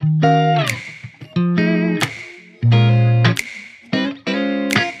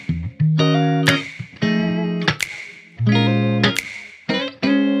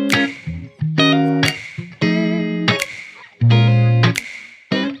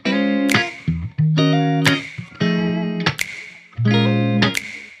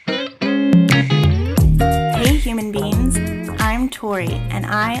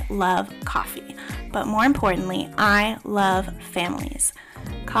love coffee, but more importantly, I love families.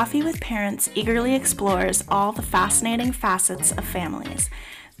 Coffee with Parents eagerly explores all the fascinating facets of families.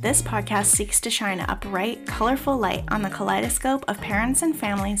 This podcast seeks to shine a bright, colorful light on the kaleidoscope of parents and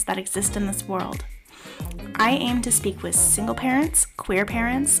families that exist in this world. I aim to speak with single parents, queer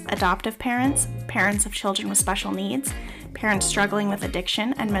parents, adoptive parents, parents of children with special needs, parents struggling with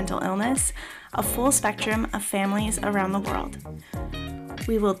addiction and mental illness, a full spectrum of families around the world.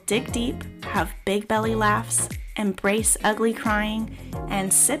 We will dig deep, have big belly laughs, embrace ugly crying,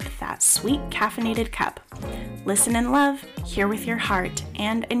 and sip that sweet caffeinated cup. Listen and love, hear with your heart,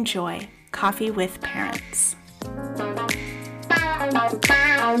 and enjoy Coffee with Parents.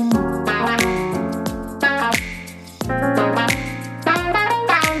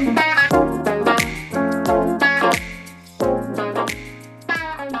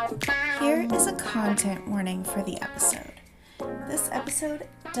 Here is a content warning for the episode. This episode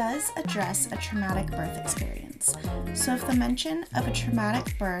does address a traumatic birth experience, so if the mention of a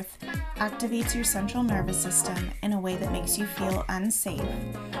traumatic birth activates your central nervous system in a way that makes you feel unsafe,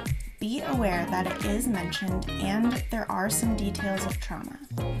 be aware that it is mentioned and there are some details of trauma.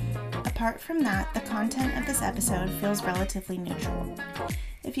 Apart from that, the content of this episode feels relatively neutral.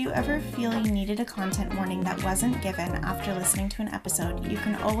 If you ever feel you needed a content warning that wasn't given after listening to an episode, you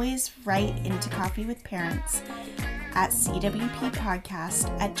can always write into Coffee with Parents at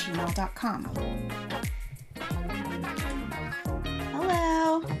cwppodcast@gmail.com.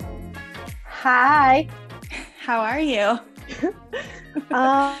 Hello. Hi. How are you?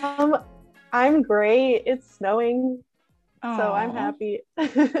 I'm great. It's snowing, Aww. So I'm happy.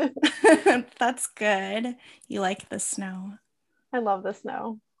 That's good. You like the snow. I love the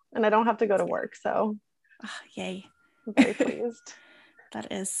snow, and I don't have to go to work, so yay. I'm very pleased.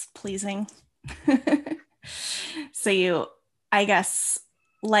 That is pleasing. So you, I guess,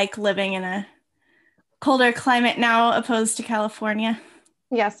 like living in a colder climate now opposed to California?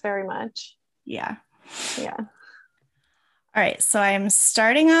 Yes, very much. Yeah. Yeah. All right. So I'm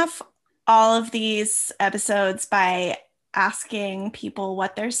starting off all of these episodes by asking people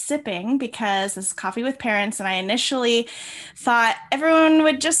what they're sipping, this is Coffee with Parents, and I initially thought everyone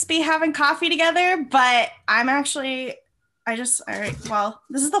would just be having coffee together, but this is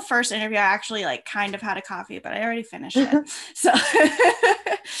the first interview I actually kind of had a coffee, but I already finished it.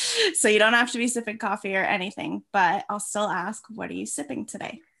 So you don't have to be sipping coffee or anything, but I'll still ask, what are you sipping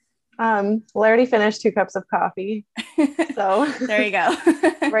today? Well, I already finished 2 cups of coffee. So there you go.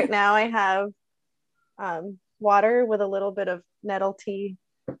 Right now I have water with a little bit of nettle tea.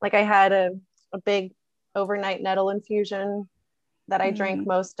 I had a big overnight nettle infusion that I drank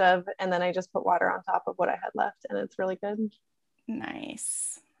most of, and then I just put water on top of what I had left, and it's really good.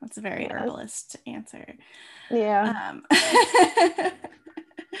 Nice. That's a very herbalist answer. Yeah.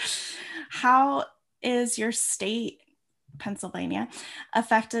 How is your state, Pennsylvania,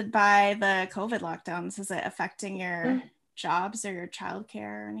 affected by the COVID lockdowns? Is it affecting your jobs or your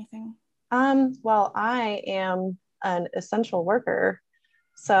childcare or anything? Well, I am an essential worker.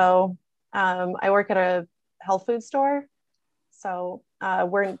 So I work at a health food store. So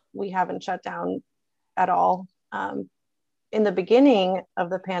we haven't shut down at all. In the beginning of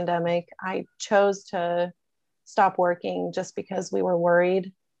the pandemic, I chose to stop working just because we were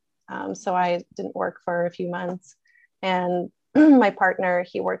worried. So I didn't work for a few months. And my partner,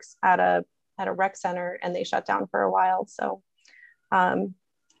 he works at a rec center, and they shut down for a while. So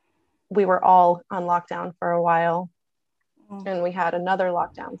we were all on lockdown for a while, and we had another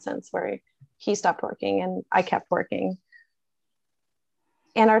lockdown since where he stopped working and I kept working.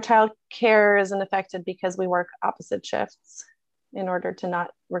 And our child care isn't affected because we work opposite shifts in order to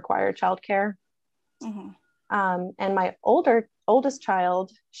not require child care. And my oldest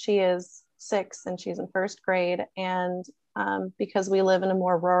child, she is 6 and she's in 1st grade. And because we live in a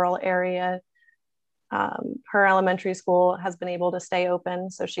more rural area, her elementary school has been able to stay open.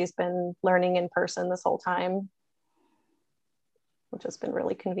 So she's been learning in person this whole time, which has been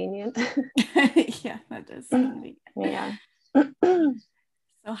really convenient. Yeah, that is convenient. Yeah.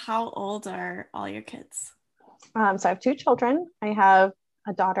 So how old are all your kids? So I have 2 children. I have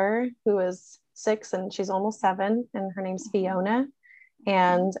a daughter who is 6 and she's almost 7, and her name's Fiona.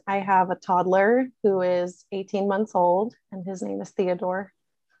 And I have a toddler who is 18 months old, and his name is Theodore.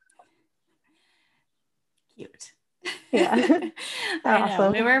 Cute. Yeah. I know.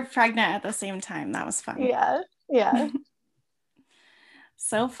 Awesome. We were pregnant at the same time. That was fun. Yeah.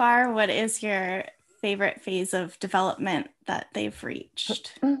 So far, what is your favorite phase of development that they've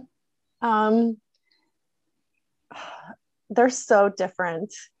reached? They're so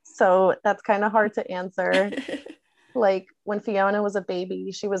different. So that's kind of hard to answer. Like when Fiona was a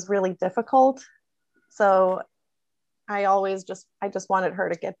baby, she was really difficult. So I just wanted her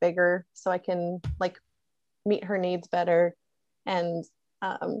to get bigger so I can like meet her needs better and,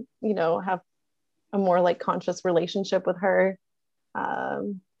 have a more like conscious relationship with her.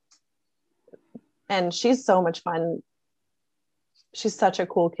 Um, and she's so much fun. She's such a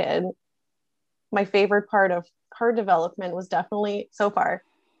cool kid. My favorite part of her development was definitely so far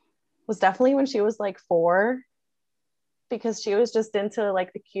was definitely when she was like 4, because she was just into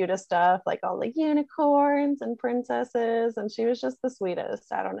like the cutest stuff, like all the unicorns and princesses, and she was just the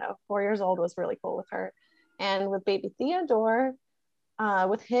sweetest. I don't know, 4 years old was really cool with her. And with baby Theodore,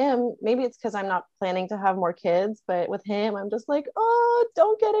 with him, maybe it's because I'm not planning to have more kids, but with him, I'm just like, oh,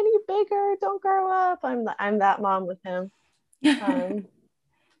 don't get any bigger, don't grow up. I'm that mom with him. Um,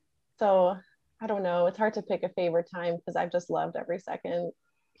 so I don't know. It's hard to pick a favorite time because I've just loved every second.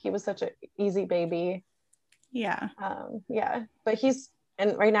 He was such an easy baby. Yeah. Yeah, but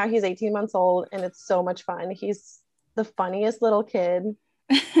and right now he's 18 months old and it's so much fun. He's the funniest little kid.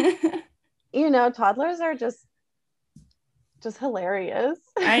 Toddlers are just hilarious.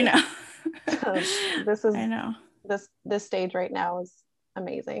 I know. So I know. this stage right now is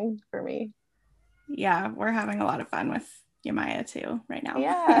amazing for me. Yeah, we're having a lot of fun with Yamaya too right now.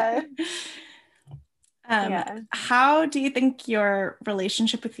 Yeah. Yeah. How do you think your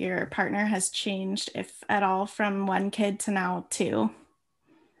relationship with your partner has changed, if at all, from one kid to now two?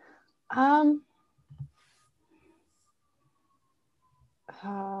 Um,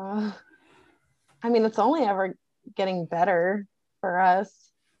 uh, I mean, it's only ever getting better for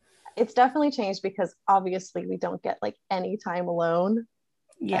us. It's definitely changed because obviously we don't get like any time alone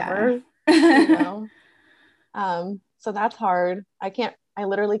Yeah. ever. So that's hard. I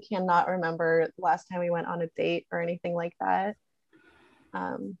literally cannot remember the last time we went on a date or anything like that.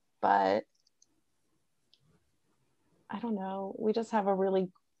 But I don't know. We just have a really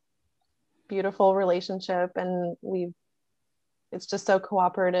beautiful relationship, and it's just so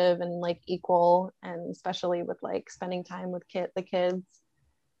cooperative and like equal, and especially with like spending time with the kids.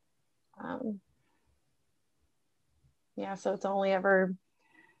 Yeah, so it's only ever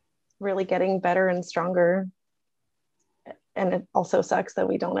really getting better and stronger. And it also sucks that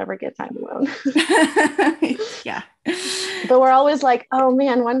we don't ever get time alone. Yeah. But we're always like, oh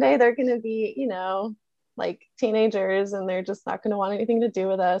man, one day they're going to be, like teenagers, and they're just not going to want anything to do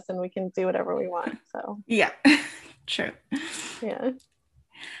with us, and we can do whatever we want. So, yeah, true. Yeah.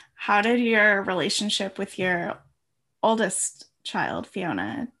 How did your relationship with your oldest child,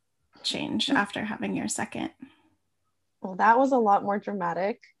 Fiona, change after having your second? Well, that was a lot more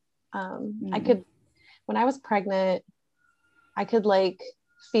dramatic. When I was pregnant, I could like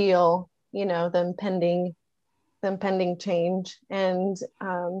feel, the impending change. And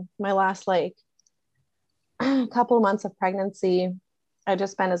my last like couple of months of pregnancy, I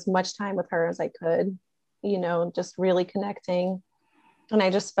just spent as much time with her as I could, just really connecting. And I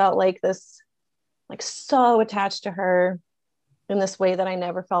just felt like so attached to her in this way that I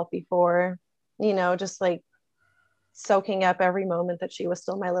never felt before, just like soaking up every moment that she was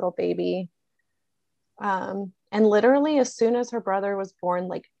still my little baby. And literally, as soon as her brother was born,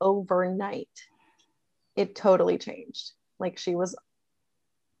 like overnight, it totally changed. Like she was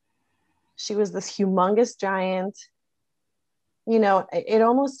this humongous giant. It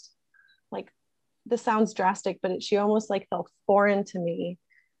almost like, this sounds drastic, but she almost like felt foreign to me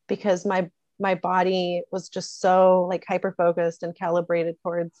because my body was just so like hyper focused and calibrated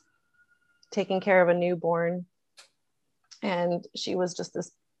towards taking care of a newborn, and she was just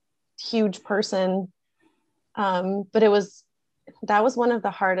this huge person. But that was one of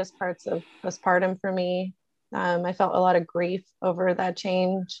the hardest parts of postpartum for me. I felt a lot of grief over that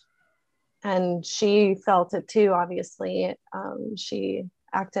change, and she felt it too, obviously. She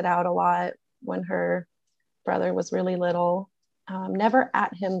acted out a lot when her brother was really little. Never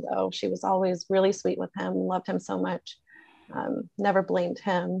at him, though. She was always really sweet with him, loved him so much. Never blamed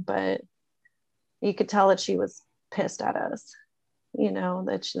him, but you could tell that she was pissed at us,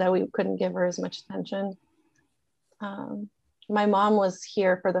 that we couldn't give her as much attention. My mom was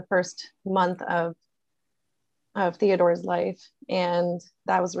here for the first month of Theodore's life, and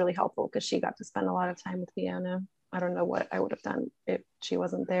that was really helpful because she got to spend a lot of time with Fiona. I don't know what I would have done if she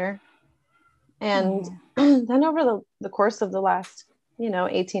wasn't there. And then over the course of the last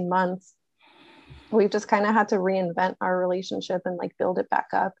 18 months, we've just kind of had to reinvent our relationship and like build it back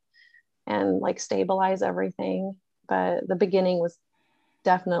up and like stabilize everything. But the beginning was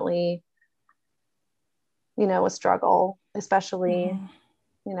definitely a struggle, especially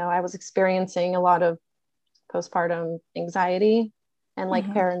I was experiencing a lot of postpartum anxiety and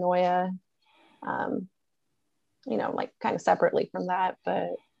like paranoia. like kind of separately from that, but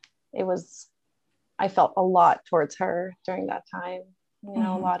it was, I felt a lot towards her during that time,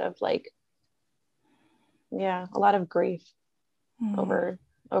 a lot of like, a lot of grief over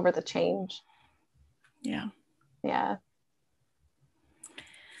the change. Yeah. Yeah.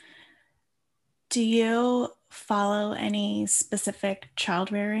 Do you follow any specific child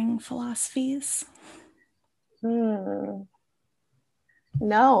rearing philosophies? No.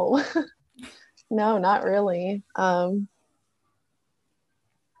 No, not really. I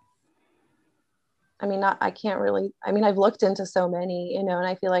can't really, I've looked into so many, and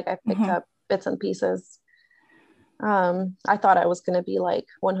I feel like I've picked up bits and pieces. I thought I was going to be like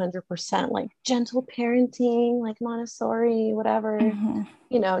 100% like gentle parenting, like Montessori, whatever,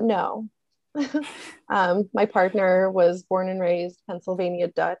 no. My partner was born and raised Pennsylvania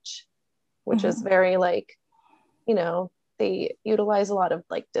Dutch, which is very like, they utilize a lot of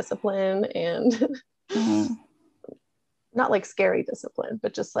like discipline and not like scary discipline,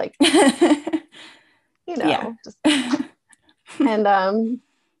 but just like, just, and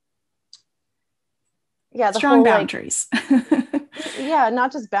the strong whole boundaries. Like,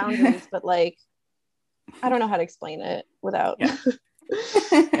 not just boundaries, but like, I don't know how to explain it without,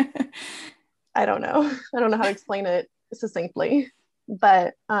 I don't know how to explain it succinctly,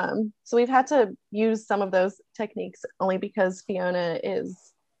 but so we've had to use some of those techniques only because Fiona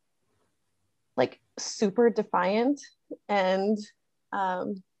is like super defiant, and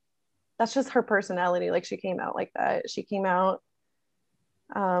that's just her personality. Like she came out like that. She came out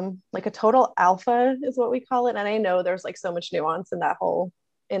like a total alpha is what we call it. And I know there's like so much nuance in that whole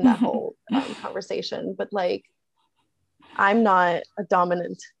conversation, but like I'm not a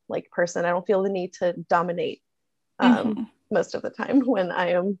dominant like person. I don't feel the need to dominate most of the time when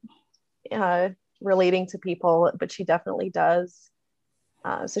I am relating to people, but she definitely does.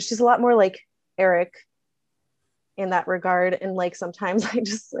 So she's a lot more like Eric in that regard. And like sometimes I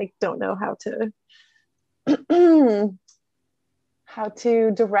just like don't know how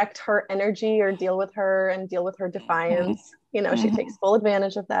to direct her energy or deal with her defiance. She takes full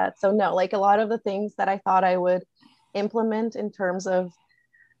advantage of that. So no, like a lot of the things that I thought I would implement in terms of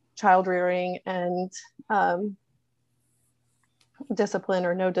child rearing and discipline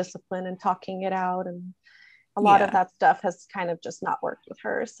or no discipline and talking it out, and a lot of that stuff has kind of just not worked with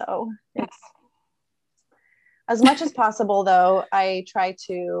her. So it's, as much as possible though, I try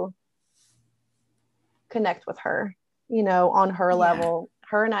to connect with her, on her level.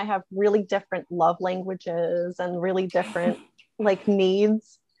 Her and I have really different love languages and really different like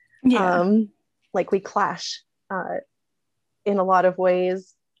needs. Like we clash in a lot of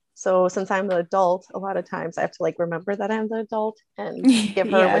ways. So since I'm the adult, a lot of times I have to like remember that I'm the adult and give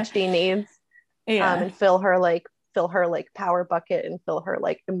her what she needs, and fill her like power bucket and fill her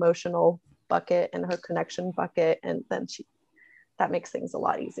like emotional bucket and her connection bucket, and then that makes things a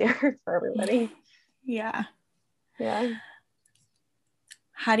lot easier for everybody. Yeah. Yeah.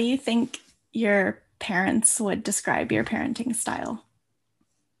 How do you think your parents would describe your parenting style?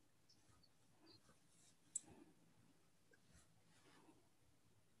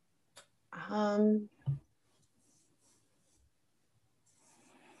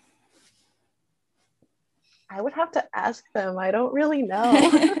 I would have to ask them. I don't really know.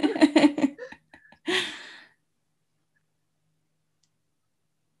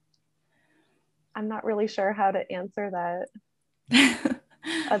 I'm not really sure how to answer that.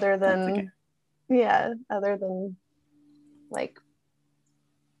 other than like,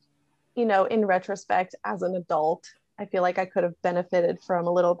 in retrospect, as an adult, I feel like I could have benefited from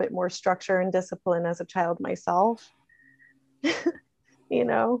a little bit more structure and discipline as a child myself.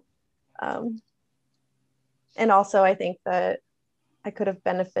 And also I think that I could have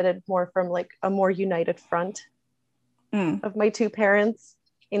benefited more from like a more united front of my two parents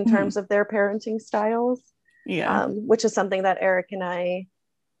in terms of their parenting styles. Which is something that Eric and I,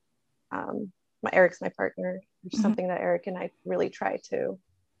 Eric's my partner, which is something that Eric and I really try to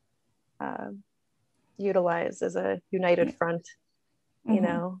utilize as a united front,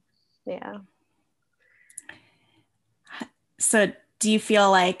 Yeah. So do you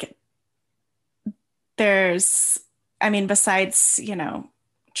feel like there's, besides,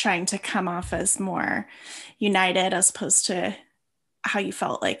 trying to come off as more united as opposed to how you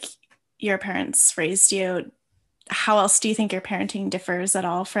felt like your parents raised you, how else do you think your parenting differs at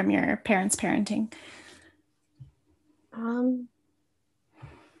all from your parents' parenting?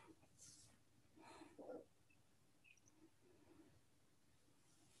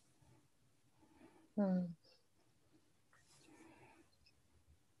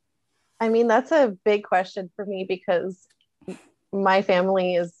 That's a big question for me because my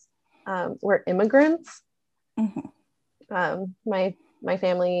family is, we're immigrants. My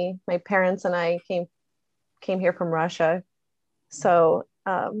family, my parents and I came here from Russia. So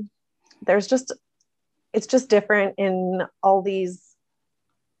there's just it's just different in all these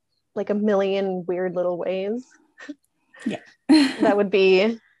like a million weird little ways. Yeah. It'd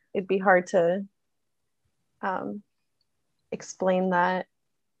be hard to explain that.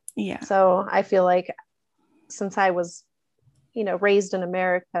 Yeah. So I feel like since I was, raised in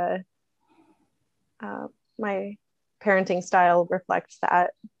America, my parenting style reflects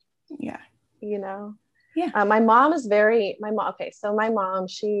that. Yeah. Yeah. My mom, okay, so my mom,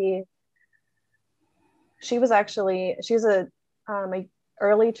 she was actually, she's a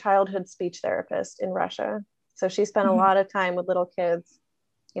early childhood speech therapist in Russia. So she spent a lot of time with little kids.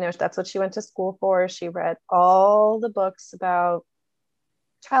 That's what she went to school for. She read all the books about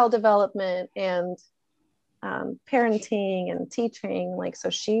child development and parenting and teaching. Like,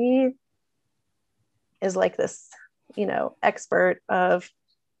 so she is like this, expert of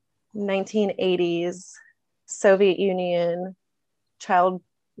 1980s Soviet Union child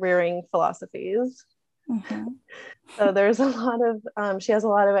rearing philosophies. So there's a lot of, she has a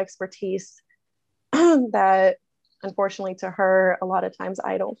lot of expertise that unfortunately to her, a lot of times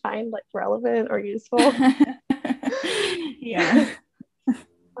I don't find like relevant or useful. Yeah.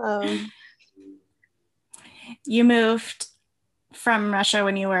 You moved from Russia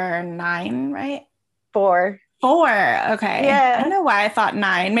when you were 9, right? 4. Okay. Yeah. I don't know why I thought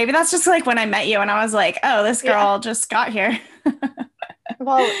 9. Maybe that's just like when I met you and I was like, oh, this girl just got here.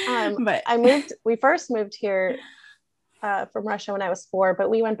 Well, we first moved here from Russia when I was 4, but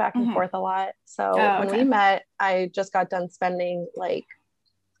we went back and forth a lot. So when we met, I just got done spending like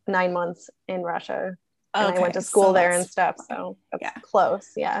 9 months in Russia. And I went to school there and stuff. So that's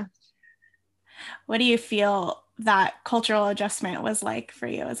close. Yeah. What do you feel that cultural adjustment was like for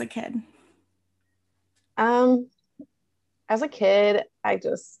you as a kid? As a kid, I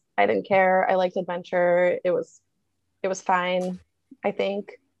didn't care. I liked adventure. It was fine, I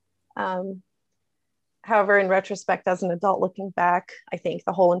think. However, in retrospect, as an adult looking back, I think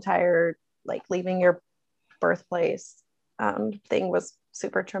the whole entire like leaving your birthplace thing was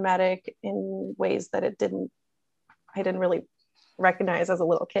super traumatic in ways that I didn't really recognize as a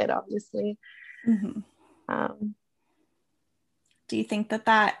little kid, obviously. Do you think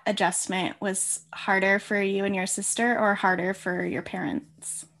that adjustment was harder for you and your sister or harder for your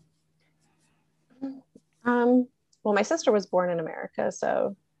parents? Well, my sister was born in America,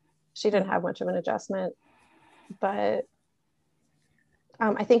 so she didn't have much of an adjustment, but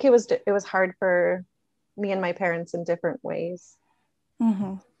I think it was hard for me and my parents in different ways.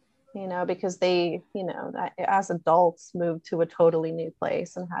 Because they, as adults moved to a totally new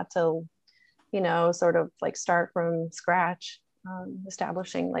place and had to, sort of like start from scratch,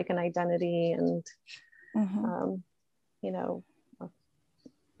 establishing like an identity and,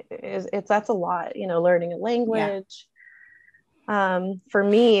 that's a lot, learning a language. For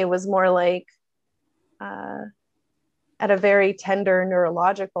me, it was more like at a very tender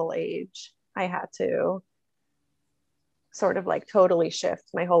neurological age, I had to sort of like totally shift.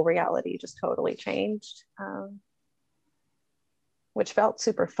 My whole reality just totally changed, which felt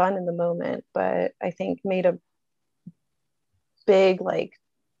super fun in the moment, but I think made a big like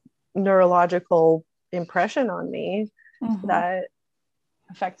neurological impression on me that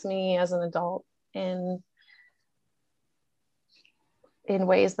affects me as an adult in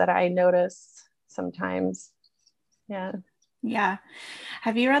ways that I notice sometimes. Yeah.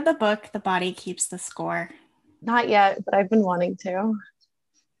 Have you read the book The Body Keeps the Score? Not yet, but I've been wanting to.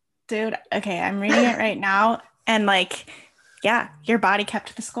 Dude, okay, I'm reading it right now, and like, yeah, your body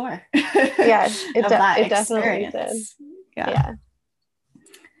kept the score. Yeah, it definitely did. Yeah.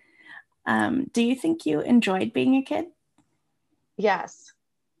 Do you think you enjoyed being a kid? Yes.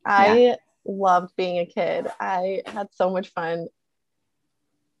 I loved being a kid. I had so much fun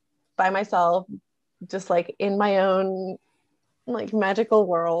by myself, just like in my own like magical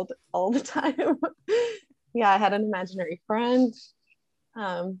world all the time. I had an imaginary friend,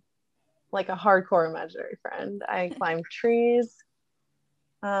 like a hardcore imaginary friend. I climbed trees.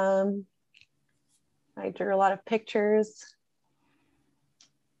 I drew a lot of pictures.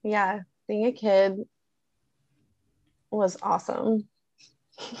 Yeah, being a kid was awesome.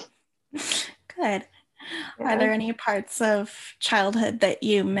 Good. Are there any parts of childhood that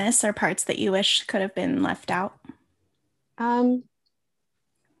you miss or parts that you wish could have been left out? I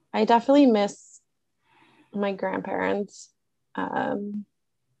definitely miss my grandparents. So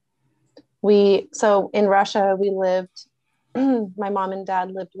in Russia, we lived, my mom and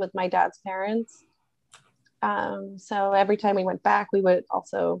dad lived with my dad's parents. So every time we went back, we would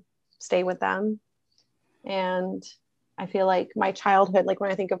also stay with them. And I feel like my childhood, like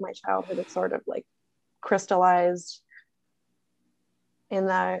when I think of my childhood, it's sort of like crystallized in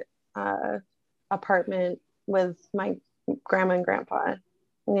that apartment with my grandma and grandpa,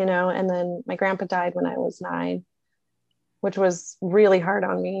 and then my grandpa died when I was 9, which was really hard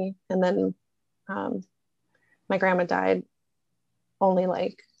on me. And then um, my grandma died only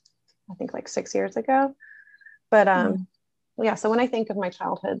I think 6 years ago. But yeah, so when I think of my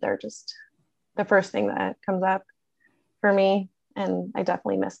childhood, they're just the first thing that comes up for me. And I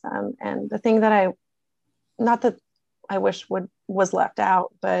definitely miss them. And the thing that not that I wish was left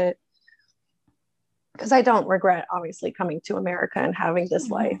out, but because I don't regret obviously coming to America and having this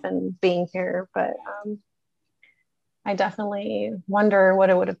life and being here, but I definitely wonder what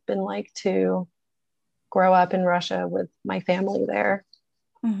it would have been like to grow up in Russia with my family there,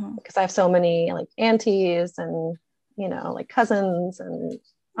 because I have so many like aunties and like cousins and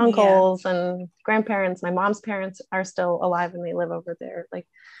uncles and grandparents. My mom's parents are still alive and they live over there.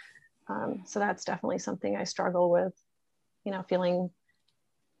 So that's definitely something I struggle with, feeling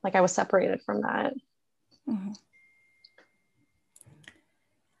like I was separated from that.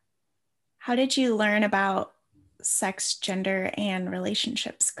 How did you learn about sex, gender, and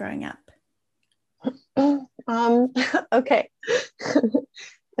relationships growing up? Okay.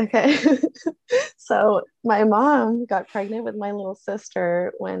 Okay. So my mom got pregnant with my little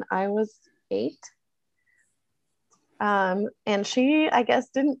sister when I was 8. And she, I guess,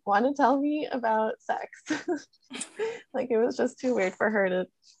 didn't want to tell me about sex. Like it was just too weird for her to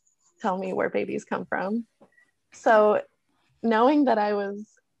tell me where babies come from. So knowing that I was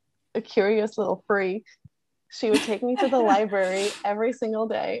a curious little freak, she would take me to the library every single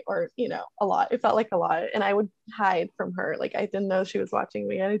day, or a lot. It felt like a lot, and I would hide from her. Like I didn't know she was watching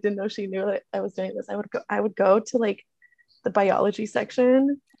me, and I didn't know she knew that I was doing this. I would go to like the biology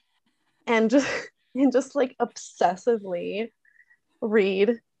section and just like obsessively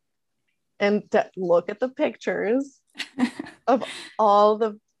read and look at the pictures of all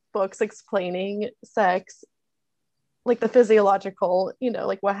the books explaining sex, like the physiological,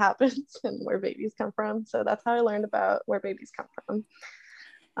 like what happens and where babies come from. So that's how I learned about where babies come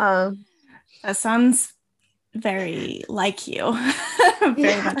from. That sounds very like you.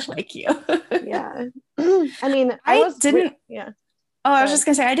 Very much like you. Yeah. I mean, I didn't. Yeah. Oh, I was just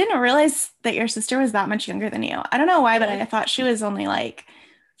gonna say, I didn't realize that your sister was that much younger than you. I don't know why, but I thought she was only like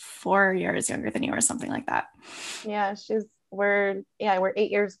 4 years younger than you or something like that. Yeah, we're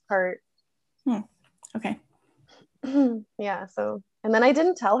 8 years apart. Okay. Yeah, so, and then I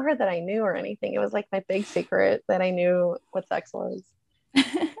didn't tell her that I knew or anything. It was like my big secret that I knew what sex was.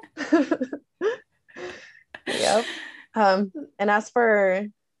 Yep. And as for,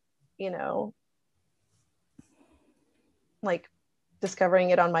 like discovering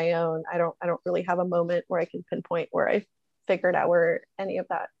it on my own, I don't really have a moment where I can pinpoint where I figured out where any of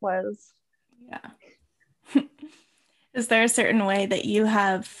that was. Yeah. Is there a certain way that you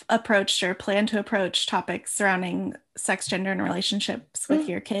have approached or plan to approach topics surrounding sex, gender, and relationships with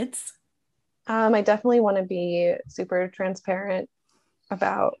your kids? I definitely want to be super transparent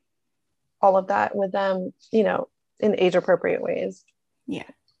about all of that with them, in age appropriate ways. Yeah.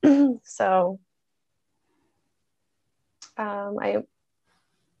 So I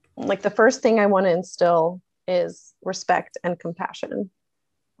like the first thing I want to instill is respect and compassion.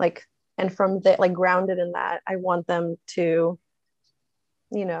 And from that, like grounded in that, I want them to,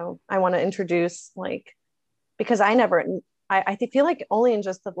 I want to introduce because I feel like only in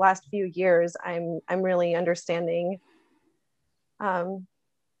just the last few years I'm really understanding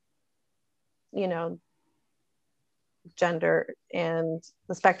gender and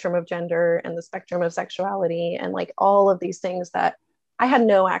the spectrum of gender and the spectrum of sexuality and like all of these things that I had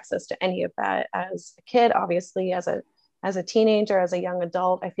no access to any of that as a kid. Obviously, as a teenager, as a young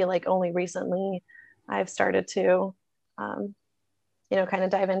adult, I feel like only recently I've started to kind of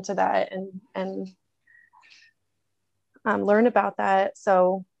dive into that and learn about that.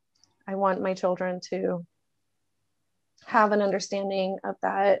 So I want my children to have an understanding of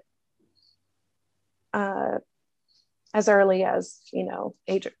that as early as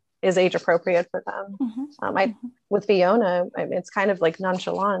age appropriate for them. With Fiona, it's kind of like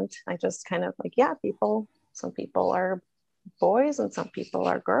nonchalant. I just kind of like, yeah, some people are boys and some people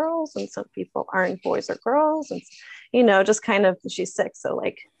are girls and some people aren't boys or girls, and just kind of, she's 6, so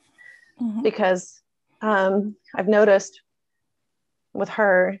like because I've noticed with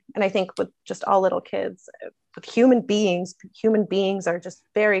her, and I think with just all little kids, with human beings are just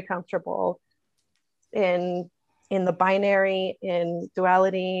very comfortable in the binary, in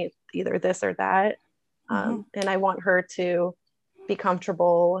duality, either this or that. And I want her to be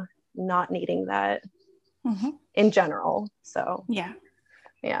comfortable not needing that. in general. So yeah.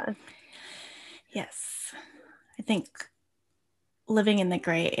 Yes. I think living in the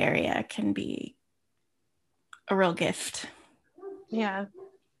gray area can be a real gift. Yeah.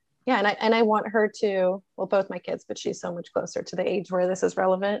 And I want her to, well, both my kids, but she's so much closer to the age where this is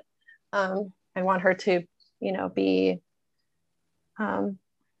relevant. I want her to, be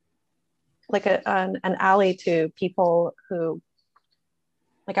like an ally to people who,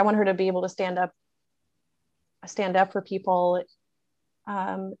 like, I want her to be able to stand up for people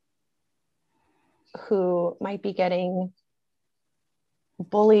who might be getting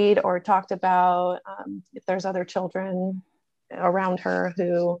bullied or talked about. If there's other children around her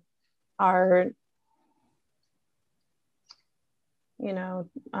who are,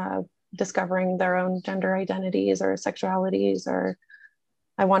 discovering their own gender identities or sexualities, or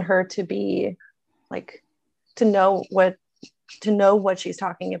I want her to be like, to know what she's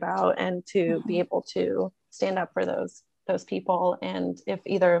talking about, and to be able to stand up for those people. And if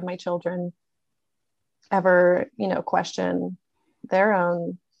either of my children ever, question their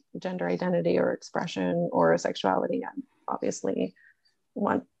own gender identity or expression or sexuality, I obviously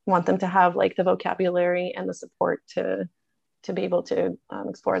want them to have like the vocabulary and the support to be able to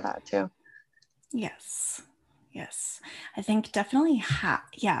explore that too. Yes. I think definitely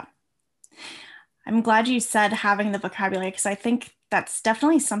yeah. I'm glad you said having the vocabulary, because I think that's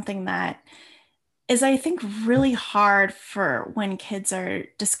definitely something that is, I think, really hard for when kids are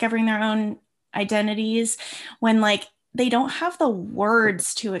discovering their own identities, when like they don't have the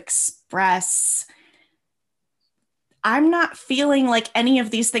words to express, I'm not feeling like any of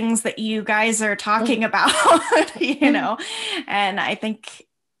these things that you guys are talking about, and I think,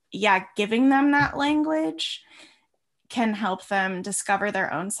 yeah, giving them that language can help them discover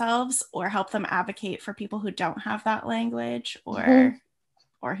their own selves, or help them advocate for people who don't have that language, or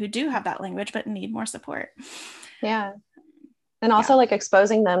who do have that language but need more support. Yeah. And also like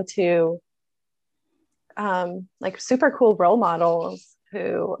exposing them to like super cool role models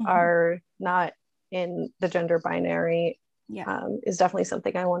who are not in the gender binary, is definitely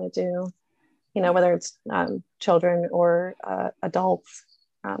something I want to do, whether it's children or adults.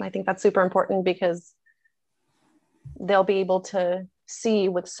 I think that's super important, because they'll be able to see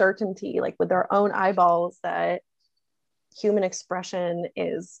with certainty, like with their own eyeballs, that human expression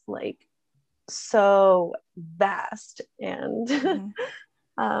is like so vast and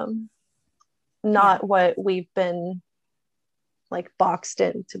not what we've been like boxed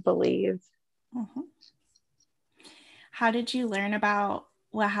in to believe. How did you learn about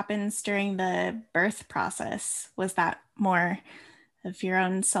what happens during the birth process? Was that more of your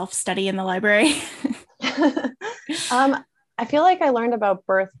own self-study in the library? I feel like I learned about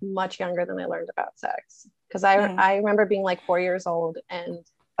birth much younger than I learned about sex, because I remember being like 4 years old and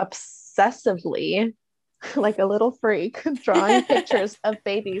obsessively, like a little freak, drawing pictures of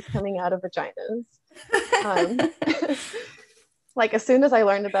babies coming out of vaginas. Like as soon as I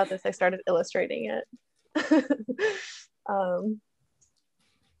learned about this, I started illustrating it.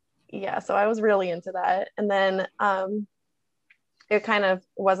 Yeah, so I was really into that. And then it kind of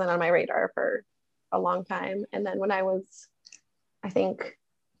wasn't on my radar for a long time. And then when I was, I think,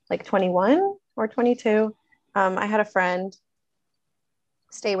 like 21 or 22, I had a friend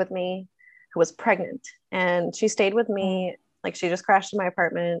stay with me who was pregnant, and she stayed with me, like she just crashed in my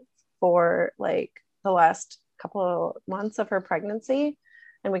apartment for like the last couple of months of her pregnancy,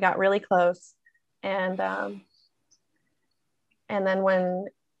 and we got really close. And then when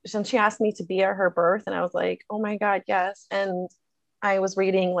she asked me to be at her birth, and I was like, oh my God, yes. And I was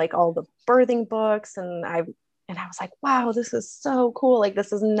reading like all the birthing books, and I was like, wow, this is so cool. Like,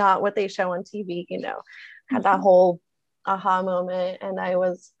 this is not what they show on TV, had that whole aha moment. And I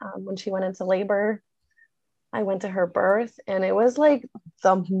was, when she went into labor, I went to her birth, and it was like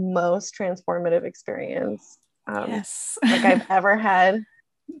the most transformative experience like I've ever had,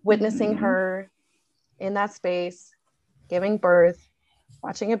 witnessing her in that space, giving birth,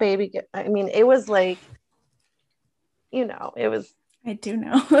 watching a baby I mean, it was like, it was, I do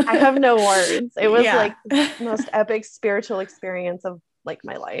know. I have no words. It was like the most epic spiritual experience of like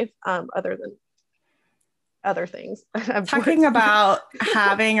my life, other than other things. Talking about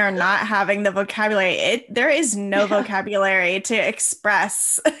having or not having the vocabulary, there is no vocabulary to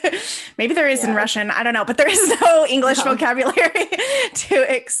express. Maybe there is in Russian, I don't know, but there is no English vocabulary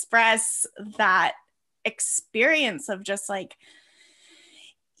to express that experience of just like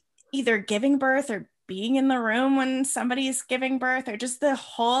either giving birth or being in the room when somebody's giving birth, or just the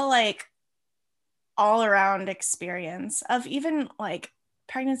whole like all around experience of even like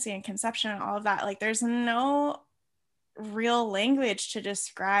pregnancy and conception and all of that. Like there's no real language to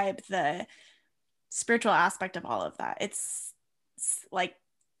describe the spiritual aspect of all of that. It's like,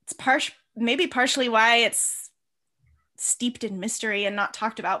 maybe partially why it's steeped in mystery and not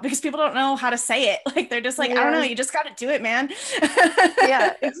talked about, because people don't know how to say it. Like, they're just like, I don't know, you just got to do it, man.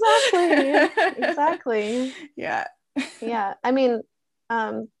 Yeah, exactly. Yeah. Yeah. I mean,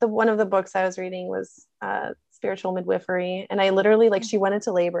 the one of the books I was reading was spiritual midwifery, and I literally, like, she went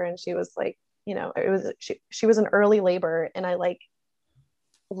into labor and she was like, you know, it was she was in early labor, and I like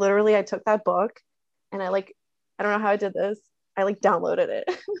literally I took that book and I don't know how I did this. I like downloaded it.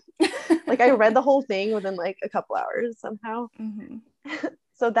 Like, I read the whole thing within like a couple hours somehow.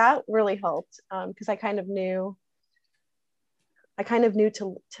 So that really helped, because I kind of knew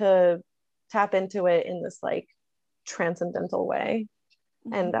to tap into it in this like transcendental way.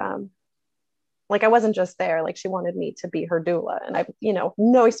 And like, I wasn't just there, like, she wanted me to be her doula, and I, you know,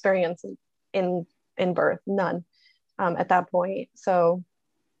 no experience in birth, none, at that point. So,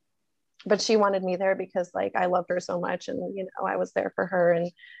 but she wanted me there because like I loved her so much, and you know, I was there for her,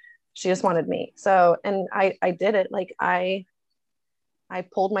 and she just wanted me. So, and I did it. Like, I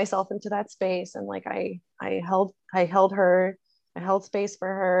pulled myself into that space, and like I held her, I held space for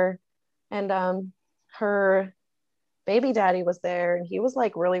her. And her baby daddy was there, and he was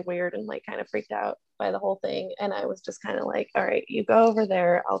like really weird and like kind of freaked out by the whole thing. And I was just kind of like, all right, you go over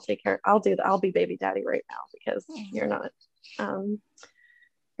there, I'll take care, I'll do that, I'll be baby daddy right now, because you're not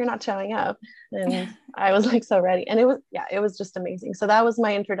showing up. And I was like so ready, and it was just amazing. So that was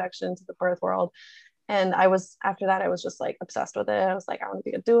my introduction to the birth world. And after that I was just like obsessed with it. I was like, I want to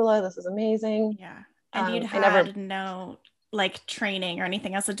be a doula, this is amazing. Yeah. And you'd had no like training or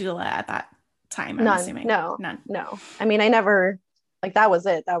anything as a doula at that time, I'm assuming? None. I mean, I never, like, that was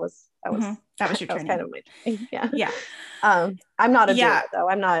it. That was your training. That was kind of my training. Yeah. I'm not a doula though.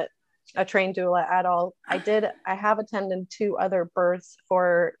 I'm not a trained doula at all. I have attended 2 other births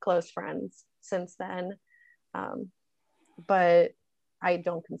for close friends since then. But I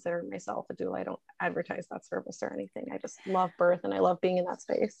don't consider myself a doula. I don't advertise that service or anything. I just love birth, and I love being in that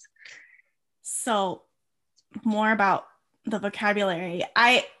space. So, more about the vocabulary.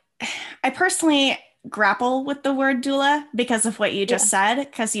 I personally grapple with the word doula because of what you just said,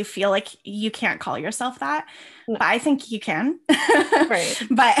 because you feel like you can't call yourself that. No. But I think you can. Right.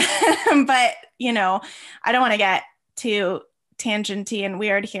 but you know, I don't want to get too tangenty and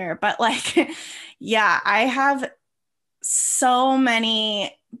weird here, but like, yeah, I have so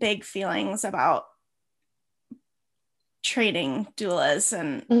many big feelings about training doulas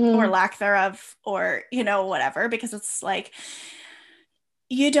and or lack thereof, or you know, whatever, because it's like,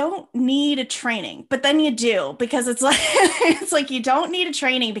 you don't need a training, but then you do, because it's like you don't need a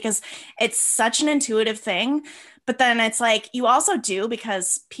training because it's such an intuitive thing, but then it's like you also do,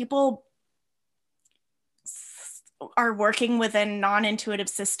 because people are working within non-intuitive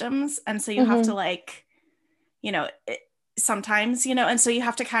systems, and so you have to, like, you know, sometimes, you know, and so you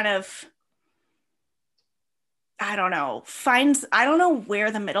have to kind of, I don't know where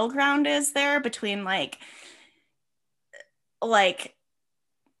the middle ground is there between like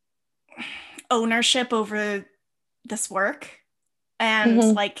ownership over this work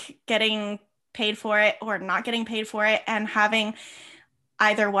and like getting paid for it or not getting paid for it, and having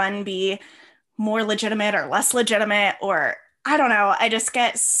either one be more legitimate or less legitimate, or I don't know. I just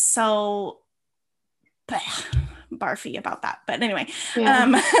get so barfy about that. But anyway,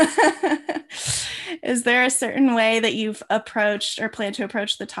 is there a certain way that you've approached or plan to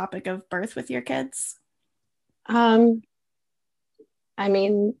approach the topic of birth with your kids? I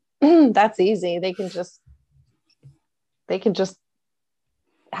mean, that's easy. They can just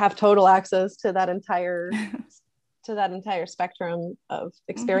have total access to that entire spectrum of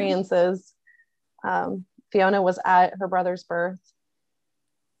experiences. Fiona was at her brother's birth,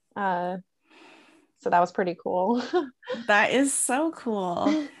 so that was pretty cool. That is so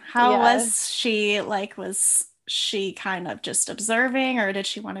cool. How was she? Like, was she kind of just observing, or did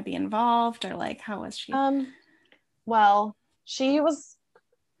she want to be involved, or like, how was she? Well, she was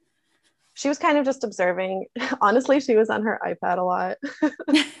kind of just observing. Honestly, she was on her iPad a lot.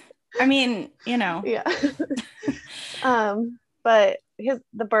 I mean, you know. Yeah. But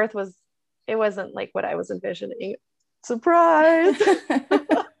the birth it wasn't like what I was envisioning. Surprise. It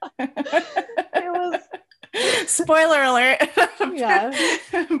was. Spoiler alert. Yeah.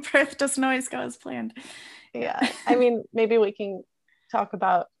 Birth doesn't always go as planned. Yeah. I mean, maybe we can talk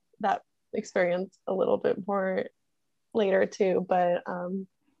about that experience a little bit more later too, but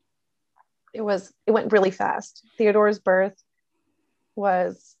it went really fast. Theodore's birth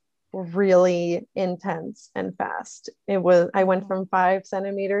was really intense and fast. I went from 5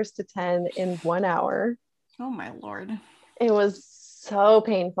 centimeters to 10 in 1 hour. Oh my Lord. It was so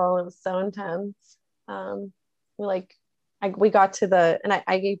painful. It was so intense. We got to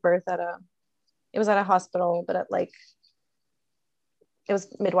I gave birth it was at a hospital, but it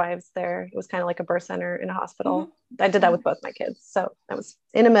was midwives there. It was kind of like a birth center in a hospital. I did that with both my kids. So I was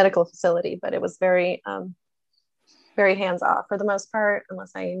in a medical facility, but it was very, very hands off for the most part,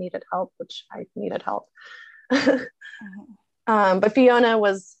 unless I needed help, which I needed help. But Fiona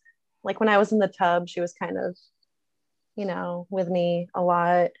was like, when I was in the tub, she was kind of, with me a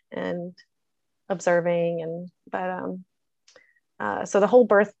lot and observing. So the whole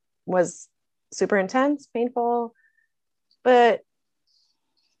birth was super intense, painful, but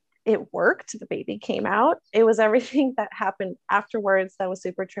it worked. The baby came out. It was everything that happened afterwards that was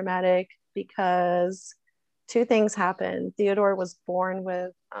super traumatic, because two things happened. Theodore was born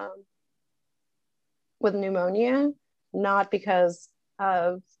with pneumonia, not because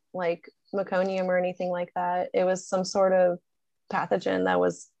of like meconium or anything like that. It was some sort of pathogen that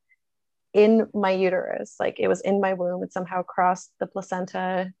was in my uterus. Like, it was in my womb. It somehow crossed the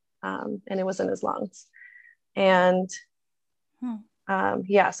placenta, and it was in his lungs. And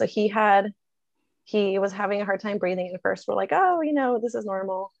so he was having a hard time breathing at first. We're like, oh, this is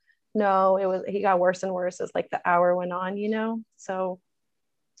normal. No, he got worse and worse as like the hour went on, so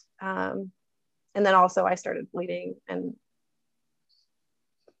and then also I started bleeding and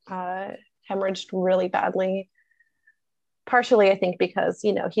hemorrhaged really badly, partially I think because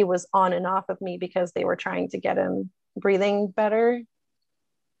he was on and off of me because they were trying to get him breathing better.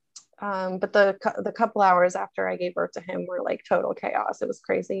 But the couple hours after I gave birth to him were like total chaos. It was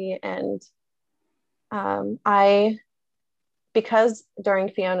crazy. And because during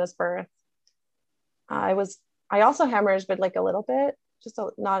Fiona's birth, I also hemorrhaged, but like a little bit, just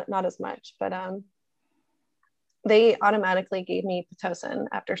not as much. But they automatically gave me Pitocin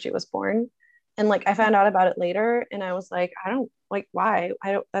after she was born. And like, I found out about it later, and I was like, I don't like, why?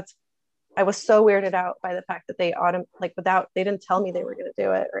 I was so weirded out by the fact that they they didn't tell me they were going to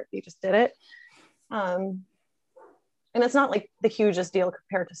do it, or they just did it. And it's not like the hugest deal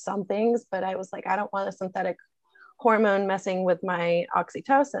compared to some things, but I was like, I don't want a synthetic hormone messing with my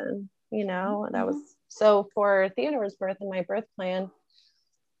oxytocin, that was, so for Theodore's birth and my birth plan,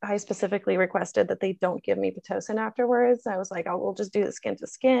 I specifically requested that they don't give me Pitocin afterwards. I was like, we'll just do the skin to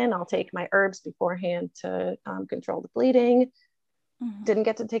skin. I'll take my herbs beforehand to control the bleeding. Didn't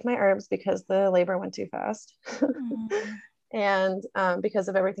get to take my herbs because the labor went too fast. And because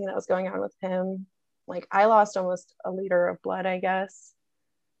of everything that was going on with him, like, I lost almost a liter of blood, I guess.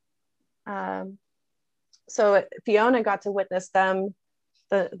 So Fiona got to witness them,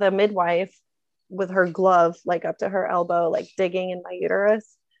 the midwife with her glove like up to her elbow, like digging in my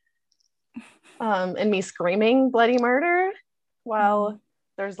uterus, and me screaming bloody murder while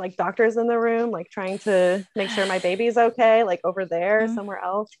there's like doctors in the room, like trying to make sure my baby's okay, like over there somewhere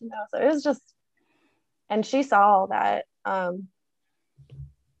else, so it was just, and she saw all that,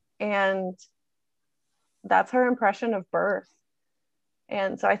 and that's her impression of birth.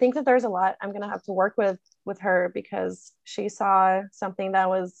 And so I think that there's a lot I'm going to have to work with her, because she saw something that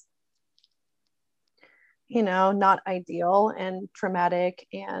was, not ideal and traumatic.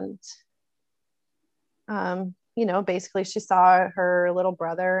 And, basically she saw her little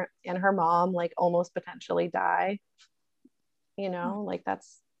brother and her mom like almost potentially die, like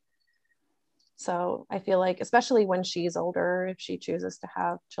that's, so I feel like, especially when she's older, if she chooses to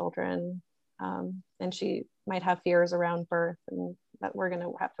have children, and she might have fears around birth, and that we're going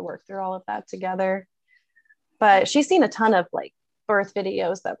to have to work through all of that together. But she's seen a ton of like birth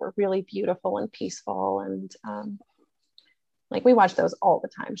videos that were really beautiful and peaceful. And like, we watch those all the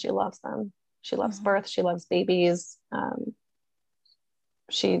time. She loves them. She loves birth. She loves babies.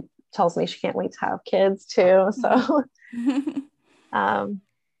 She tells me she can't wait to have kids too. So,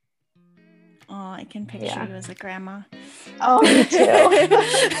 I can picture you as a grandma. Oh, me too.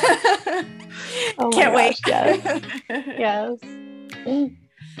 Can't wait. Yes. Yes.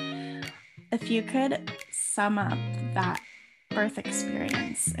 If you could sum up that birth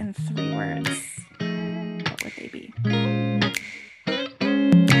experience in 3 words, what would they be?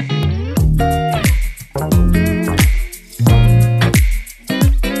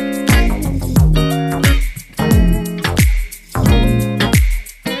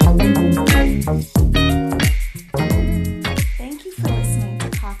 Thank you for listening to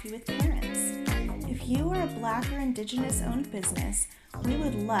Coffee with Parents. If you are a Black or Indigenous-owned business, we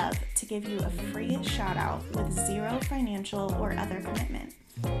would love to give you a free shout out with 0 financial or other commitment.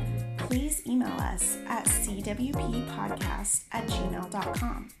 Please email us at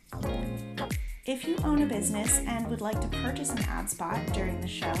cwppodcast@gmail.com. If you own a business and would like to purchase an ad spot during the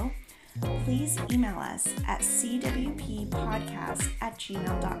show, please email us at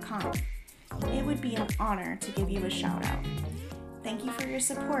cwppodcast@gmail.com. It would be an honor to give you a shout out. Thank you for your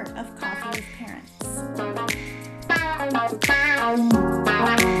support of Coffee with Parents.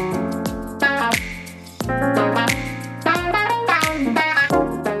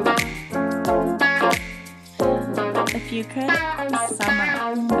 If you could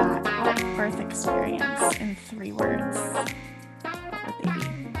sum up that birth experience in 3 words, what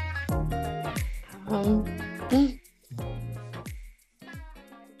would they be?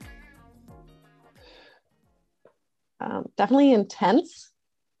 Definitely intense.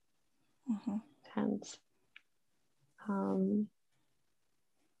 Mm-hmm. Intense.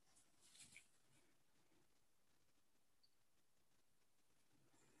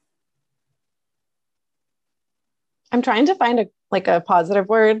 I'm trying to find a positive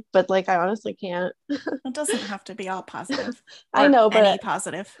word, but like I honestly can't. It doesn't have to be all positive. I know, but any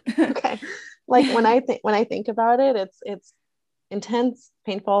positive. Okay. Like when I think about it, it's intense,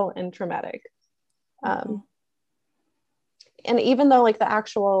 painful, and traumatic. Mm-hmm. And even though like the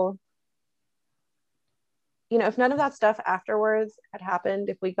actual, if none of that stuff afterwards had happened,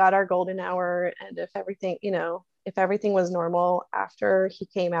 if we got our golden hour and if everything was normal after he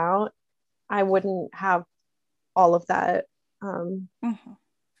came out, I wouldn't have all of that, to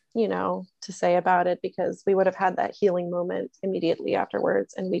say about it, because we would have had that healing moment immediately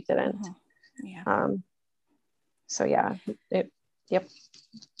afterwards and we didn't. Mm-hmm. Yeah. So yeah, yep.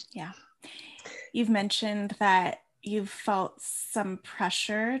 Yeah. You've mentioned that you've felt some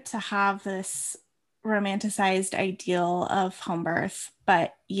pressure to have this romanticized ideal of home birth,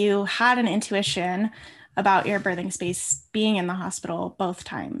 but you had an intuition about your birthing space being in the hospital both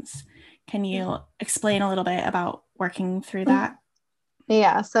times. Can you explain a little bit about working through that?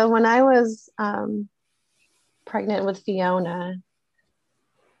 Yeah. So when I was pregnant with Fiona,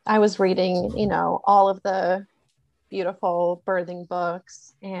 I was reading, all of the beautiful birthing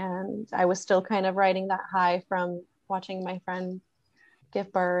books, and I was still kind of riding that high from watching my friend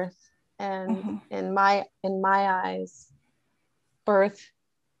give birth. And in my eyes, birth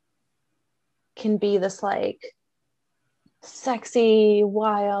can be this like sexy,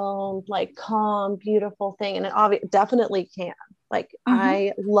 wild, like calm, beautiful thing, and it definitely can. Like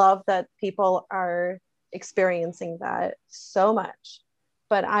I love that people are experiencing that so much,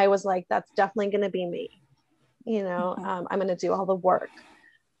 but I was like, that's definitely going to be me. I'm going to do all the work.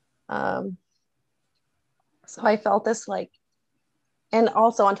 So I felt this like, and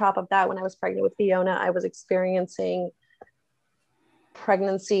also on top of that, when I was pregnant with Fiona, I was experiencing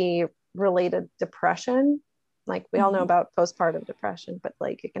pregnancy related depression. Like we all know about postpartum depression, but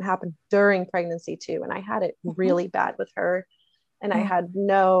like it can happen during pregnancy too. And I had it really bad with her, and I had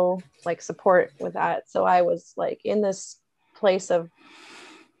no like support with that. So I was like in this place of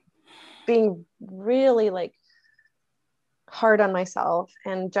being really like hard on myself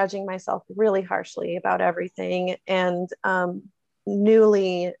and judging myself really harshly about everything, and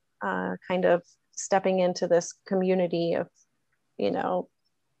newly kind of stepping into this community of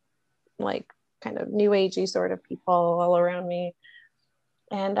like kind of new agey sort of people all around me,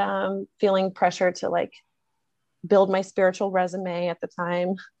 and feeling pressure to like build my spiritual resume at the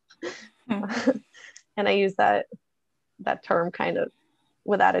time. And I use that term kind of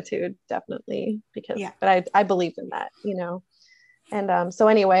with attitude, definitely, because but I believed in that, and so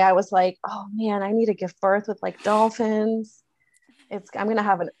anyway, I was like, oh man, I need to give birth with like dolphins. I'm gonna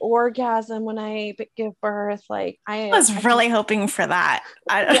have an orgasm when I give birth. Like I was really hoping for that.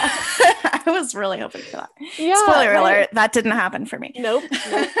 I was really hoping for that. Yeah, spoiler alert, that didn't happen for me. Nope.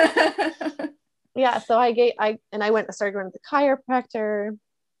 Yeah, so I started going to the chiropractor.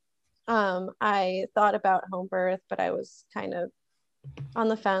 I thought about home birth, but I was kind of on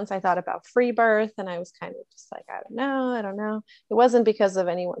the fence. I thought about free birth, and I was kind of just like, I don't know. It wasn't because of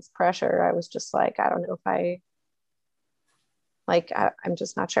anyone's pressure. I was just like, I don't know if I'm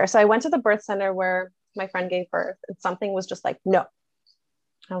just not sure. So I went to the birth center where my friend gave birth, and something was just like, no.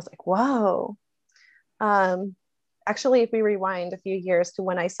 I was like, whoa. Actually, if we rewind a few years to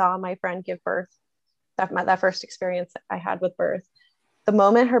when I saw my friend give birth, that first experience I had with birth, the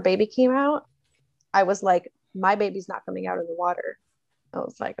moment her baby came out, I was like, my baby's not coming out of the water. I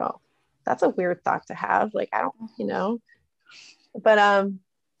was like, oh, that's a weird thought to have. Like, I don't, but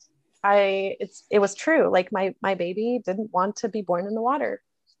it was true. Like my baby didn't want to be born in the water,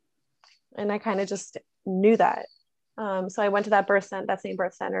 and I kind of just knew that. So I went to that same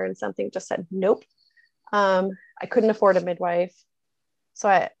birth center, and something just said nope. I couldn't afford a midwife,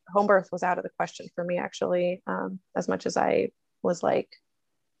 so home birth was out of the question for me, actually. As much as I was like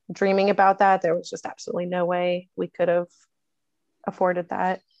dreaming about that, there was just absolutely no way we could have afforded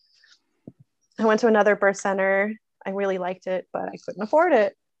that. I went to another birth center. I really liked it, but I couldn't afford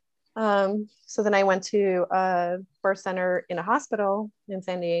it. So then I went to a birth center in a hospital in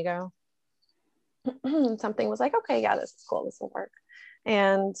San Diego. Something was like, okay, yeah, this is cool, this will work.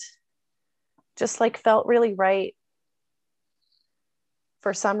 And just like felt really right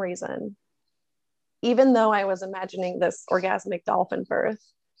for some reason, even though I was imagining this orgasmic dolphin birth.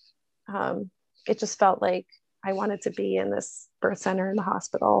 It just felt like I wanted to be in this birth center in the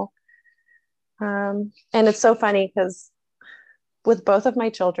hospital. And it's so funny because with both of my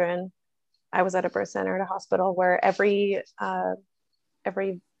children, I was at a birth center at a hospital where every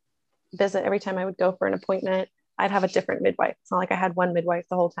visit, every time I would go for an appointment, I'd have a different midwife. It's not like I had one midwife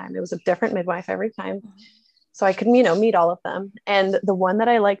the whole time. It was a different midwife every time. So I could, meet all of them. And the one that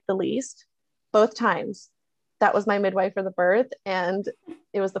I liked the least, both times, that was my midwife for the birth. And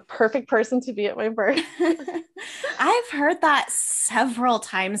it was the perfect person to be at my birth. I've heard that several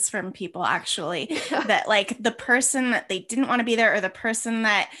times from people, actually, that like the person that they didn't want to be there, or the person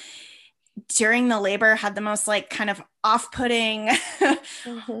that during the labor had the most like kind of off-putting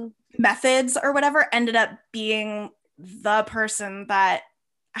methods or whatever, ended up being the person that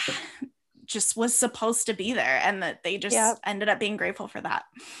just was supposed to be there, and that they just ended up being grateful for that.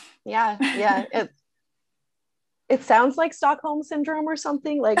 Yeah. It sounds like Stockholm syndrome or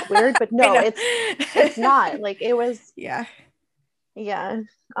something like weird, but no, it's not. Like it was. Yeah.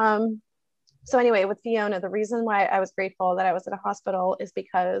 So anyway, with Fiona, the reason why I was grateful that I was at a hospital is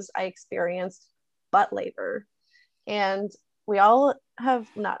because I experienced butt labor. And we all have,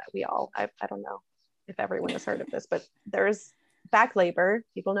 not we all, I don't know if everyone has heard of this, but there's back labor.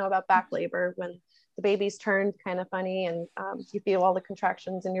 People know about back labor when the baby's turned kind of funny and you feel all the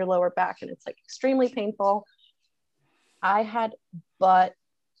contractions in your lower back and it's like extremely painful. I had butt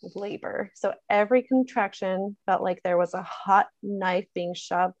labor. So every contraction felt like there was a hot knife being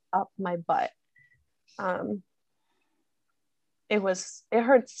shoved up my butt. It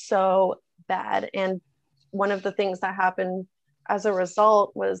hurt so bad. And one of the things that happened as a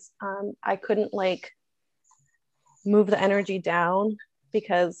result was I couldn't like move the energy down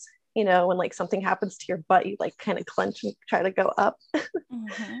because, when like something happens to your butt, you like kind of clench and try to go up.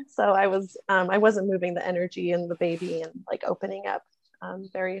 So I wasn't moving the energy in the baby and like opening up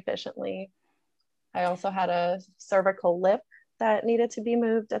very efficiently. I also had a cervical lip that needed to be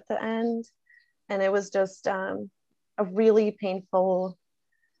moved at the end. And it was just a really painful,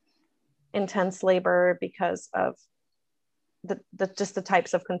 intense labor because of the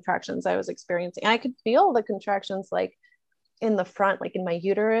types of contractions I was experiencing. And I could feel the contractions like in the front, like in my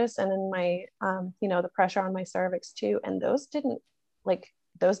uterus and in my, the pressure on my cervix too. And those didn't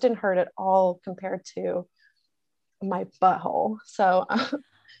hurt at all compared to my butthole. So,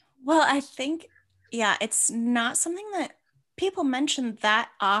 well, I think, it's not something that people mention that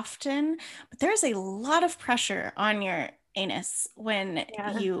often, but there's a lot of pressure on your anus when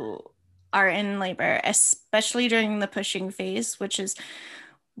you are in labor, especially during the pushing phase, which is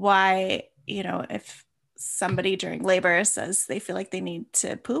why, if somebody during labor says they feel like they need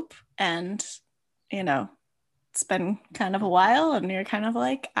to poop and, it's been kind of a while and you're kind of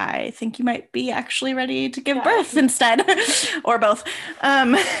like, I think you might be actually ready to give birth instead or both.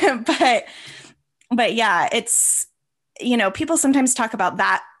 But yeah, it's, people sometimes talk about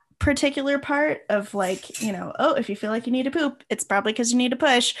that particular part of like, oh, if you feel like you need to poop, it's probably because you need to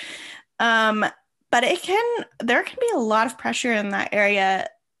push. But there can be a lot of pressure in that area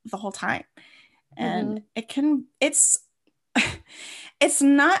the whole time. And it's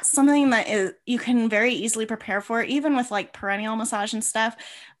not something that you can very easily prepare for, even with like perineal massage and stuff,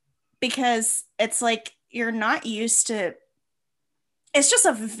 because it's like you're not used to. It's just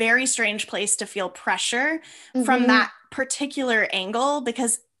a very strange place to feel pressure from that particular angle,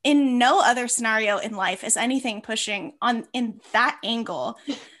 because in no other scenario in life is anything pushing in that angle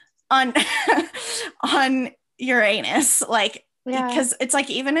on on your anus, like, because it's like,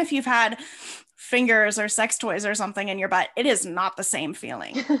 even if you've had fingers or sex toys or something in your butt, it is not the same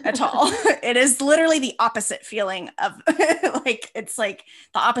feeling at all. It is literally the opposite feeling of like, it's like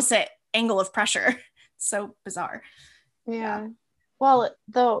the opposite angle of pressure. It's so bizarre. Yeah. Well,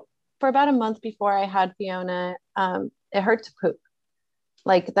 though, for about a month before I had Fiona, it hurt to poop.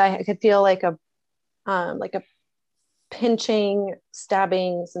 Like that, I could feel like a pinching,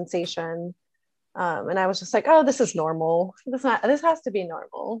 stabbing sensation. And I was just like, oh, this is normal. This has to be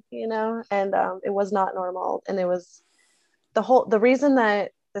normal, and it was not normal. And it was the reason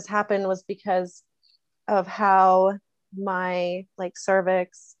that this happened was because of how my like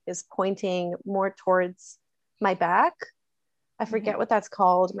cervix is pointing more towards my back. I forget what that's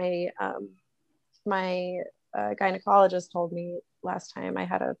called. My gynecologist told me last time I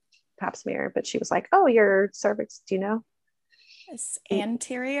had a pap smear, but she was like, oh, your cervix, do you know? It's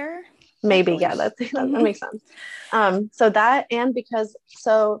anterior. Maybe, yeah, that makes sense. So that, and because,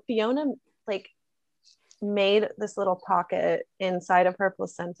 so Fiona like made this little pocket inside of her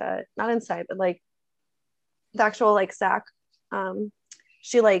placenta, not inside, but like the actual like sac.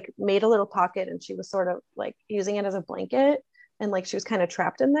 She like made a little pocket and she was sort of like using it as a blanket, and like she was kind of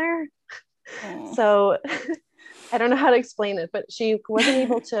trapped in there. So I don't know how to explain it, but she wasn't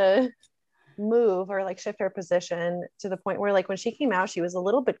able to move or like shift her position to the point where like when she came out she was a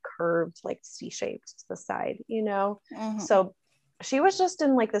little bit curved, like C-shaped to the side, you know. So she was just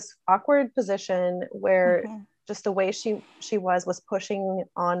in like this awkward position where just the way she was pushing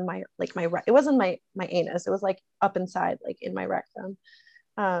on my like my it wasn't my anus, it was like up inside like in my rectum.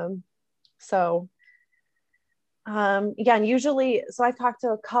 So yeah, and usually, so I've talked to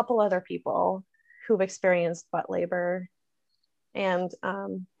a couple other people who've experienced butt labor, and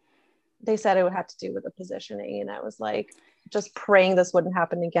they said it would have to do with the positioning, and I was like just praying this wouldn't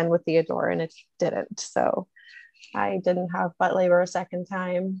happen again with Theodore, and it didn't. So I didn't have butt labor a second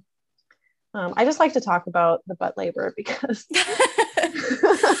time. I just like to talk about the butt labor because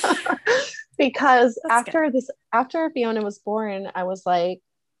because after Fiona was born, I was like,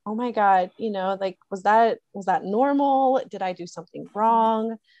 oh my God, you know, like, was that normal? Did I do something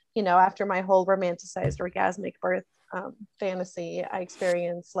wrong? You know, after my whole romanticized orgasmic birth fantasy, I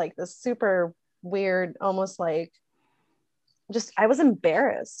experienced like this super weird, almost like just, I was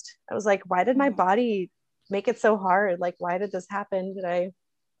embarrassed. I was like, why did my body make it so hard? Like, why did this happen? Did I,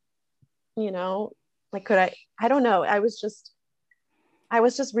 you know, like, could I don't know. I was just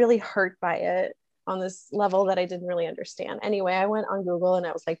really hurt by it on this level that I didn't really understand. Anyway, I went on Google and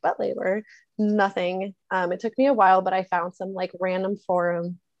I was like, butt labor, nothing. It took me a while, but I found some like random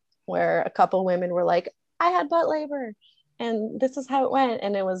forum where a couple women were like, I had butt labor and this is how it went.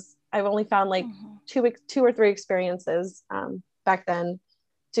 And I've only found like two or three experiences back then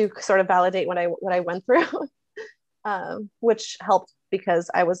to sort of validate what I went through, which helped because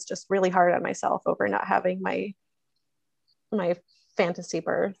I was just really hard on myself over not having my fantasy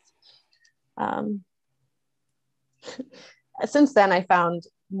birth. Since then, I found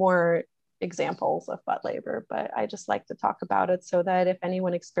more examples of butt labor, but I just like to talk about it so that if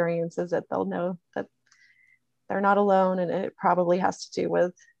anyone experiences it, they'll know that they're not alone, and it probably has to do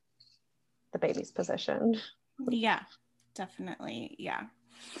with the baby's position. Yeah, definitely. Yeah.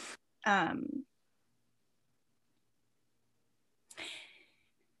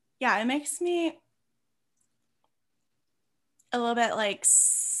 Yeah, it makes me a little bit like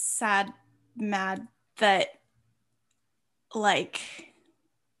sad, mad that like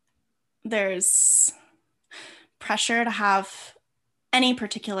there's pressure to have any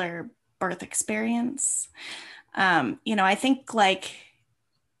particular birth experience. You know, I think like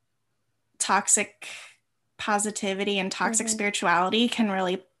toxic positivity and toxic spirituality can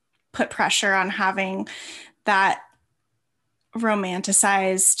really put pressure on having that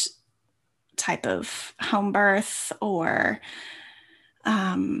romanticized type of home birth or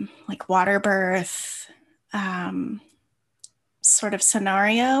like water birth sort of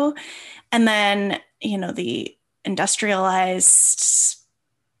scenario. And then, you know, the industrialized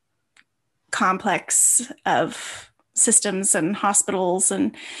complex of systems and hospitals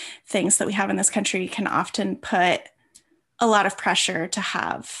and things that we have in this country can often put a lot of pressure to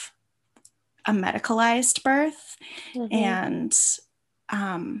have a medicalized birth. And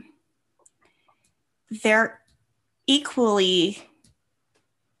they're equally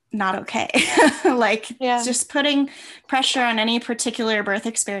not okay. Like just putting pressure on any particular birth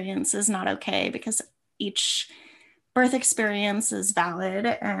experience is not okay because each birth experience is valid,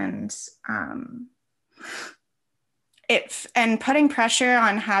 and putting pressure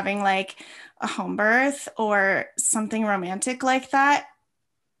on having like a home birth or something romantic like that,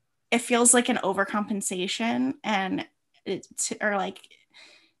 it feels like an overcompensation and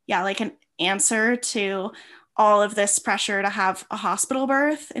like an answer to all of this pressure to have a hospital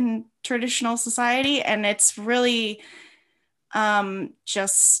birth in traditional society. And it's really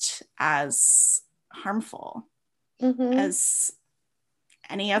just as harmful as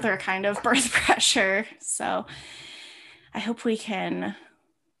any other kind of birth pressure. So I hope we can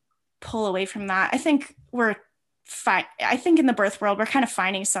pull away from that. I think I think in the birth world, we're kind of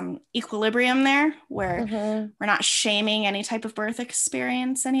finding some equilibrium there where we're not shaming any type of birth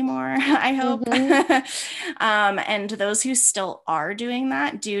experience anymore, I hope. And those who still are doing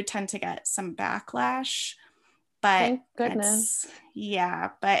that do tend to get some backlash. But thank goodness.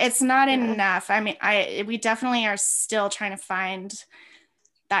 But it's not enough. I mean, we definitely are still trying to find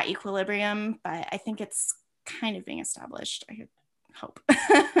that equilibrium, but I think it's kind of being established. I hope.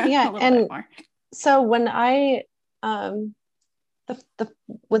 Yeah, a little bit more. So when I the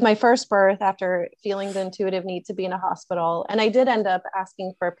with my first birth, after feeling the intuitive need to be in a hospital, and I did end up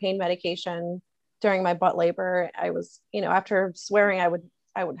asking for pain medication during my butt labor. I was, after swearing I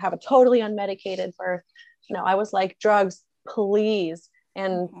would have a totally unmedicated birth. I was like, drugs, please.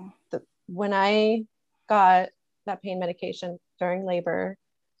 And when I got that pain medication during labor,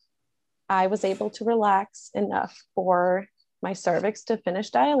 I was able to relax enough for my cervix to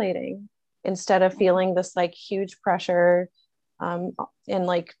finish dilating instead of feeling this like huge pressure and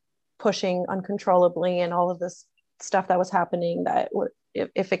like pushing uncontrollably and all of this stuff that was happening that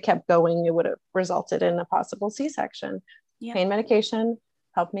if it kept going, it would have resulted in a possible C-section. Yep. Pain medication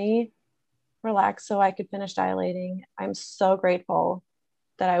helped me relax so I could finish dilating. I'm so grateful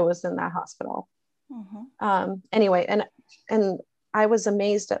that I was in that hospital. Anyway, and I was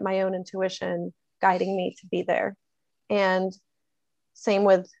amazed at my own intuition guiding me to be there. And same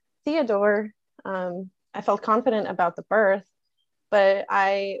with Theodore. I felt confident about the birth, but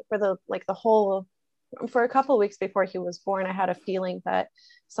for a couple of weeks before he was born, I had a feeling that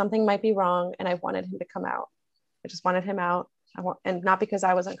something might be wrong and I wanted him to come out. I just wanted him out. And not because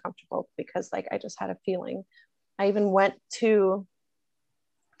I was uncomfortable, because like I just had a feeling. I even went to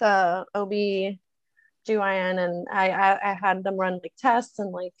the OB-GYN and I had them run like tests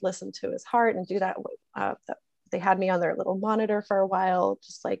and like listen to his heart and do that. They had me on their little monitor for a while,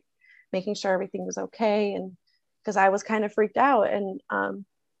 just like making sure everything was okay. And because I was kind of freaked out. And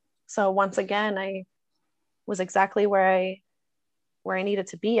so once again, I was exactly where I needed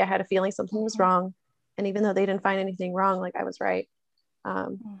to be. I had a feeling something was wrong. And even though they didn't find anything wrong, like I was right.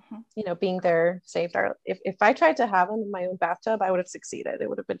 Being there saved our, if I tried to have him in my own bathtub, I would have succeeded. It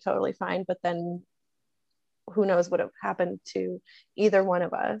would have been totally fine. But then who knows what would have happened to either one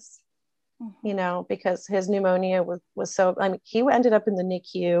of us, because his pneumonia was so, he ended up in the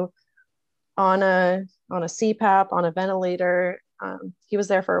NICU on a CPAP, on a ventilator. He was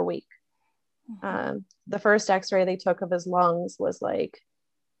there for a week. The first x-ray they took of his lungs was like,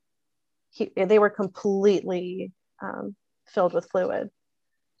 they were completely filled with fluid.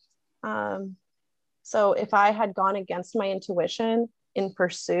 So if I had gone against my intuition in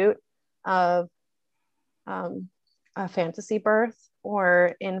pursuit of a fantasy birth,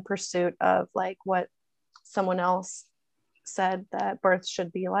 or in pursuit of like what someone else said that birth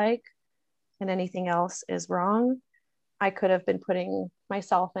should be like, and anything else is wrong, I could have been putting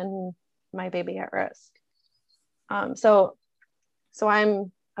myself and my baby at risk. So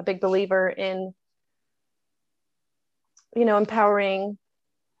I'm a big believer in, empowering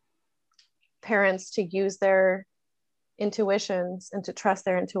parents to use their intuitions and to trust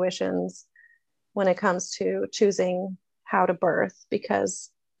their intuitions when it comes to choosing how to birth.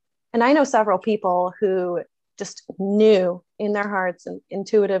 And I know several people who just knew in their hearts and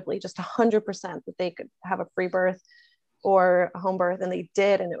intuitively just 100% that they could have a free birth or a home birth, and they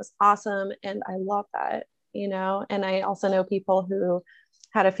did, and it was awesome. And I love that, and I also know people who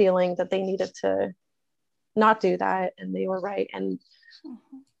had a feeling that they needed to not do that, and they were right. And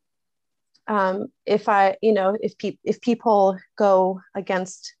if people go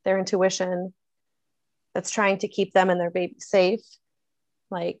against their intuition that's trying to keep them and their baby safe,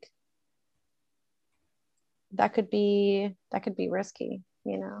 like that could be risky,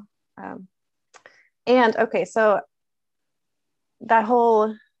 and okay, so that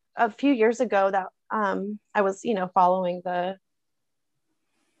a few years ago that I was following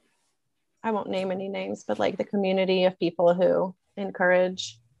I won't name any names, but like the community of people who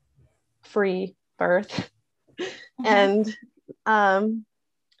encourage free birth. And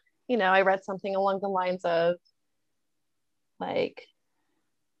I read something along the lines of like,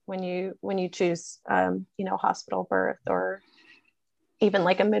 when you choose hospital birth, or even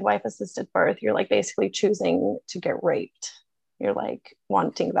like a midwife assisted birth, you're like basically choosing to get raped. You're like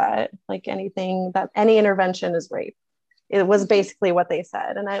wanting that, like any intervention is rape. It was basically what they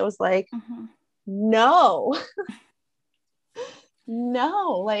said. And I was like, no,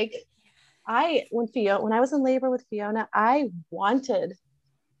 no, like when I was in labor with Fiona, I wanted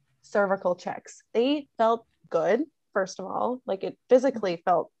cervical checks. They felt good, first of all, like it physically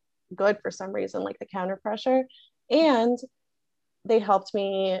felt good for some reason, like the counter pressure, and they helped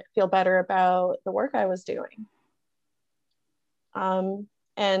me feel better about the work I was doing.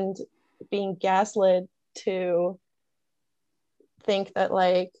 And being gaslit to think that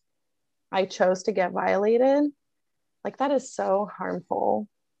like I chose to get violated, like that is so harmful.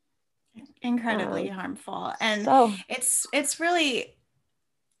 Incredibly harmful. And so it's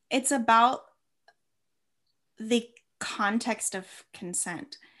about the context of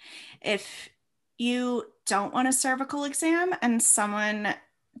consent. If you don't want a cervical exam and someone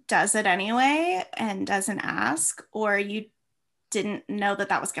does it anyway and doesn't ask, or you didn't know that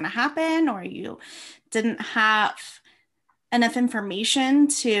that was going to happen, or you didn't have enough information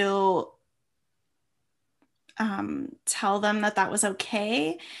to tell them that that was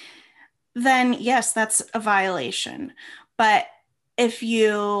okay, then yes, that's a violation. But if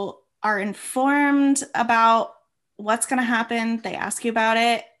you are informed about what's going to happen, they ask you about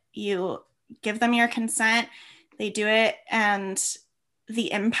it, you give them your consent, they do it, and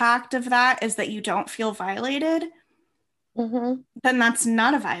the impact of that is that you don't feel violated, then that's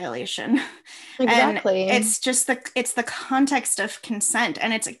not a violation. Exactly. And it's the context of consent,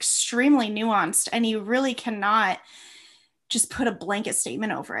 and it's extremely nuanced, and you really cannot just put a blanket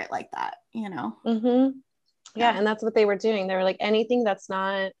statement over it like that, you know? Yeah, and that's what they were doing. They were like, anything that's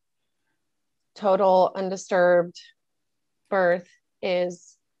not total undisturbed birth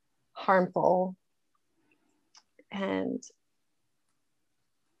is harmful. And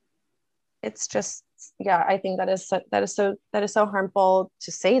it's just, yeah, I think that is so harmful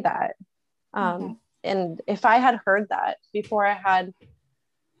to say that. And if I had heard that before I had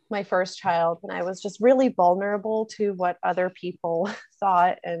my first child, and I was just really vulnerable to what other people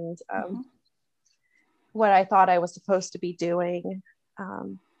thought, and what I thought I was supposed to be doing,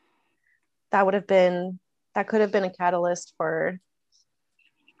 that could have been a catalyst for,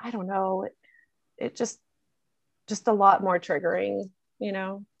 I don't know, it just a lot more triggering, you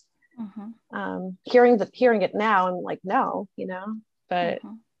know. Hearing it now, I'm like, no, you know. But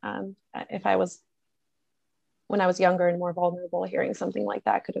if I was, when I was younger and more vulnerable, hearing something like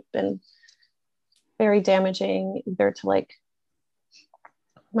that could have been very damaging, either to like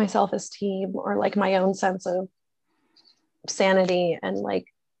my self-esteem or like my own sense of sanity and like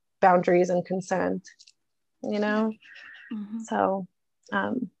boundaries and consent, you know. So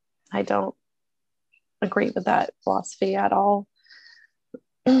I don't agree with that philosophy at all.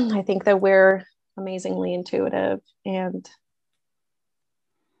 I think that we're amazingly intuitive and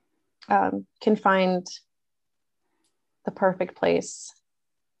can find the perfect place,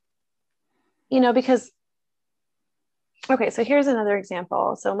 you know, because, okay, so here's another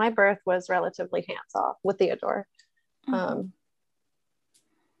example. So my birth was relatively hands-off with Theodore. At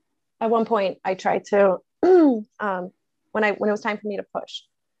one point I tried to, when it was time for me to push,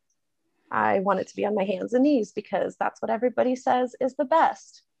 I wanted to be on my hands and knees because that's what everybody says is the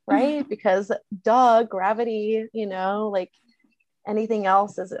best, right? Because gravity, you know, like anything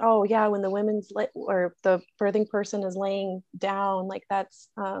else is, oh yeah, when the or the birthing person is laying down, like that's,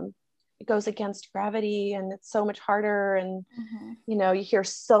 it goes against gravity and it's so much harder. And, you know, you hear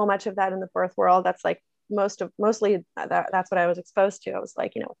so much of that in the birth world. That's like mostly that's what I was exposed to. I was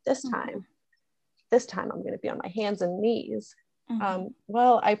like, you know, this time I'm going to be on my hands and knees.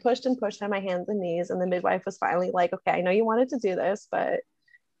 Well, I pushed and pushed on my hands and knees, and the midwife was finally like, okay, I know you wanted to do this, but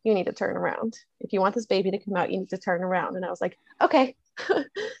you need to turn around. If you want this baby to come out, you need to turn around. And I was like, okay.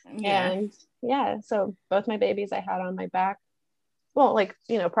 And yeah, so both my babies I had on my back, well, like,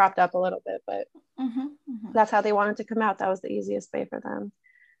 you know, propped up a little bit, but that's how they wanted to come out. That was the easiest way for them.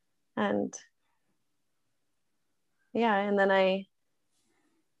 And yeah, and then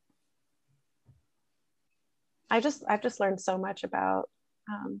I've just learned so much about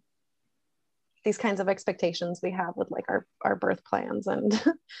these kinds of expectations we have with like our birth plans, and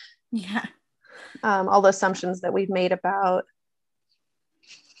all the assumptions that we've made about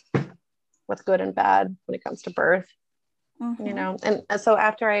what's good and bad when it comes to birth, you know. And so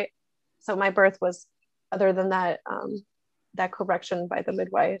so my birth was, other than that, that correction by the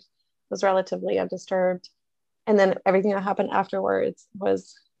midwife, was relatively undisturbed. And then everything that happened afterwards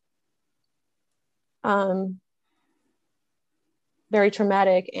was very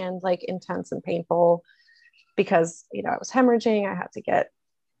traumatic and like intense and painful, because, you know, I was hemorrhaging. I had to get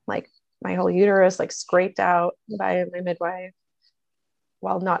like my whole uterus like scraped out by my midwife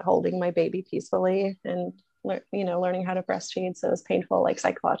while not holding my baby peacefully, and, you know, learning how to breastfeed. So it was painful, like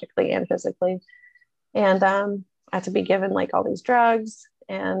psychologically and physically. And I had to be given like all these drugs,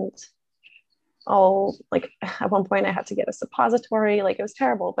 and all, like, at one point I had to get a suppository. Like, it was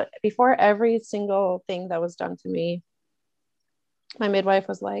terrible. But before every single thing that was done to me, my midwife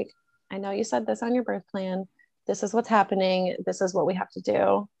was like, I know you said this on your birth plan. This is what's happening. This is what we have to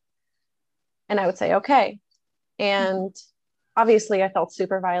do. And I would say, okay. And obviously I felt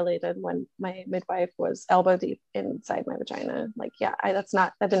super violated when my midwife was elbow deep inside my vagina. Like, yeah,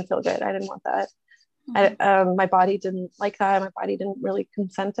 that didn't feel good. I didn't want that. My body didn't like that. My body didn't really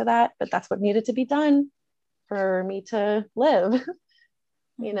consent to that, but that's what needed to be done for me to live,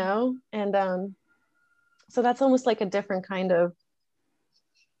 you know? And so that's almost like a different kind of,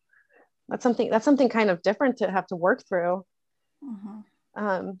 that's something kind of different to have to work through.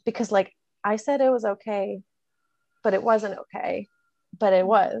 Because like I said, it was okay but it wasn't okay. But it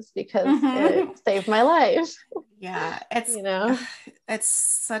was, because it Mm-hmm. saved my life. Yeah, You know? it's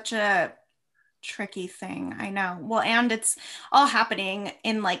such a tricky thing. I know. Well, and it's all happening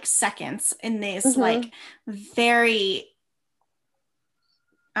in like seconds in these Mm-hmm. like very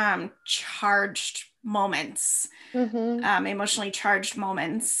charged moments, Mm-hmm. emotionally charged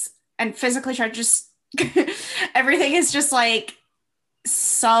moments, and physically charged. Just everything is just like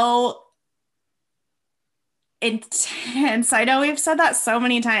so intense. I know we've said that so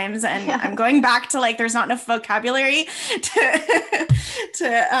many times, and Yeah. I'm going back to like there's not enough vocabulary to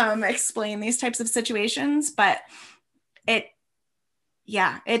to explain these types of situations, but it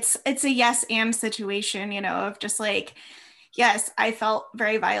yeah, it's a yes and situation, you know, of just like yes, I felt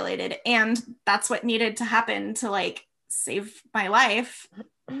very violated, and that's what needed to happen to like save my life.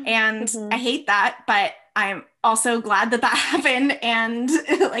 And I Mm-hmm. hate that, but I'm also glad that that happened. And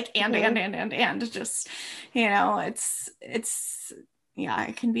like, Mm-hmm. and just, you know, yeah,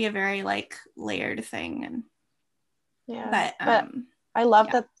 it can be a very like layered thing. And, Yeah. but, But I love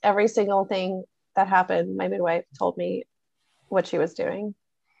yeah. that every single thing that happened, my midwife told me what she was doing.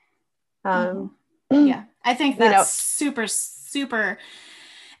 Mhm. Um, Yeah. I think you that's know, super, super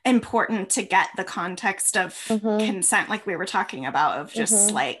important to get the context of mm-hmm. consent, like we were talking about, of just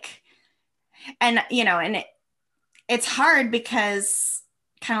Mm-hmm. like, and, you know, and it's hard because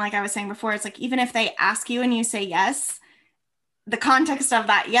kind of like I was saying before, it's like even if they ask you and you say yes, the context of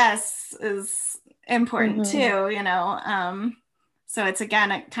that yes is important Mm-hmm. too, you know. So it's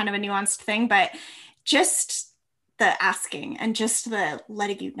again a kind of a nuanced thing, but just the asking and just the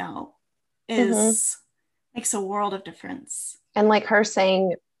letting you know Mm-hmm. is makes a world of difference. And like her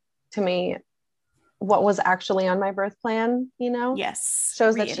saying to me what was actually on my birth plan, you know, Yes,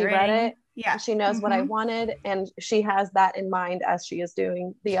 shows that she read reiterating. it Yeah. and she knows what I Mm-hmm. wanted, and she has that in mind as she is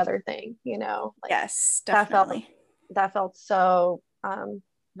doing the other thing, you know, like Yes, that felt definitely. that felt so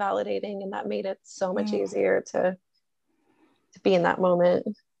validating, and that made it so much Mm, easier to be in that moment.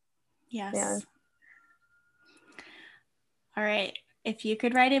 Yeah. yes. All right. If you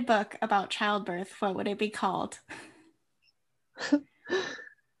could write a book about childbirth, what would it be called?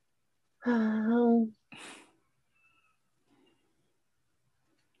 um,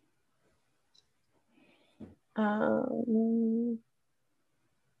 um,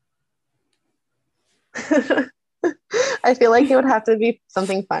 I feel like it would have to be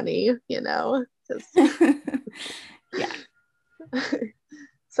something funny, you know, Yeah.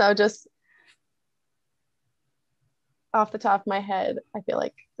 so just off the top of my head, I feel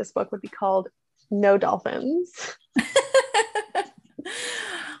like this book would be called No Dolphins.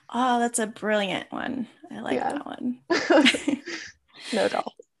 Oh, that's a brilliant one. I like Yeah. that one. No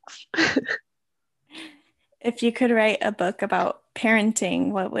Dolphins. If you could write a book about parenting,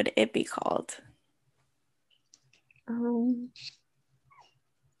 what would it be called? Um,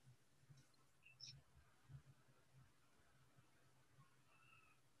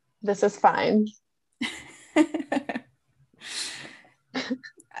 this is fine.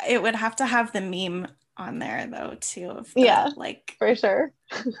 It would have to have the meme on there though, too, of Yeah, the like for sure.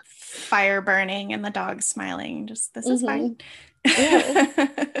 fire burning and the dog smiling. Just this is fine. Mm-hmm. Yeah.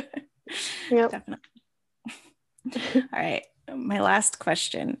 Yep. Definitely. All right. My last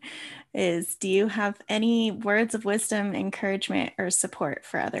question is, do you have any words of wisdom, encouragement, or support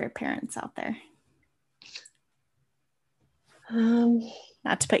for other parents out there? Um,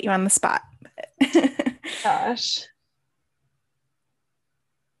 Not to put you on the spot. gosh.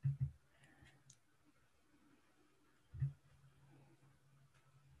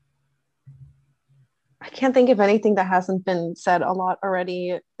 I can't think of anything that hasn't been said a lot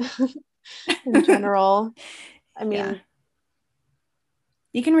already in general. I Yeah. mean,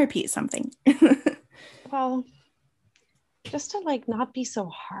 You can repeat something. well, just to like not be so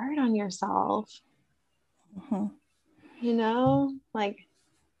hard on yourself, Mhm. you know, like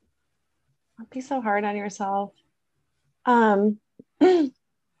not be so hard on yourself. Um,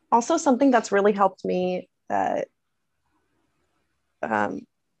 also something that's really helped me that um,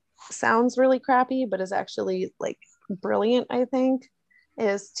 sounds really crappy, but is actually like brilliant, I think,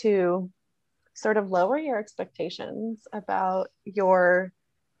 is to sort of lower your expectations about your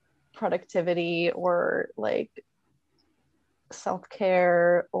productivity or like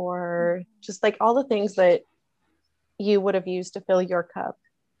self-care or just like all the things that you would have used to fill your cup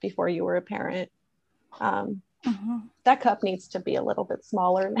before you were a parent. That cup needs to be a little bit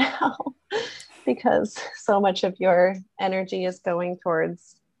smaller now because so much of your energy is going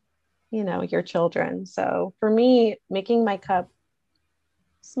towards, you know, your children. So for me, making my cup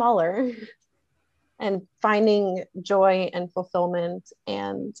smaller and finding joy and fulfillment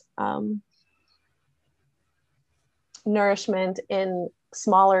and nourishment in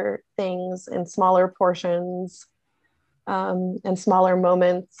smaller things, in smaller portions, and smaller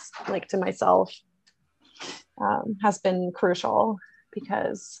moments, like to myself, has been crucial,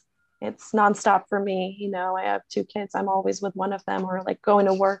 because it's nonstop for me. You know, I have 2 kids. I'm always with one of them, or like going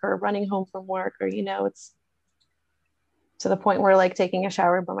to work or running home from work, or, you know, it's to the point where like taking a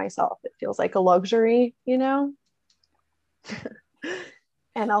shower by myself, it feels like a luxury, you know?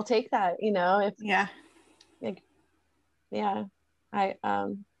 And I'll take that, you know, if like, yeah, I,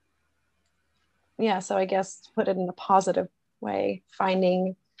 yeah. So I guess to put it in a positive way,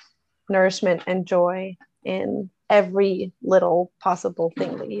 finding nourishment and joy in every little possible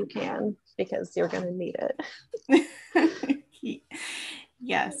thing that you can, because you're going to need it.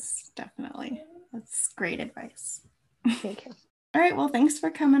 Yes, definitely. That's great advice. Thank you. All right. Well, thanks for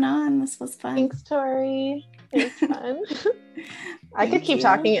coming on. This was fun. Thanks, Tori. It was fun. I could keep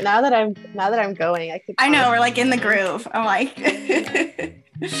talking it now that I'm going. I know, we're like in the groove. I'm like, all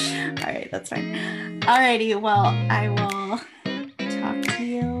right, that's fine. All righty. Well, I will talk to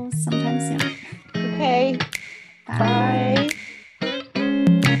you sometime soon. Okay. Bye.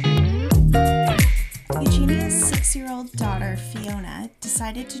 Eugenia's 6-year-old daughter, Fiona,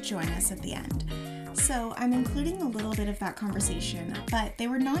 decided to join us at the end. So I'm including a little bit of that conversation, but they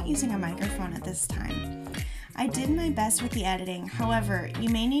were not using a microphone at this time. I did my best with the editing, however, you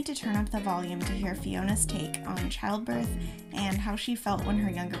may need to turn up the volume to hear Fiona's take on childbirth and how she felt when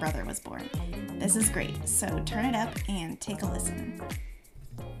her younger brother was born. This is great, so turn it up and take a listen.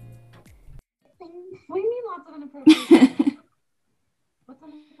 What do you mean lots of inappropriate? What's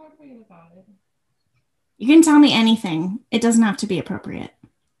inappropriate about it? You can tell me anything. It doesn't have to be appropriate.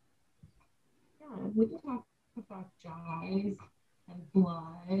 Yeah, we can talk about jives and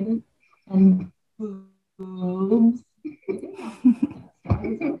blood and boobs. We can talk about that stuff.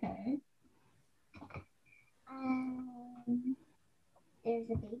 It's okay. There's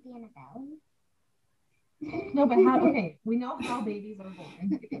a baby in a belly. No, but how? Okay, we know how babies are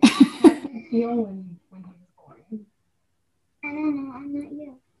born. How do you feel when he was born? I don't know. I'm not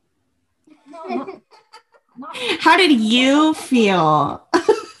you. No, not How did you feel? how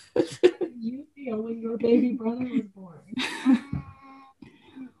did you feel when your baby brother was born?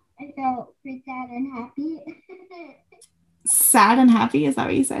 I felt freaked out and happy. Sad and happy? Is that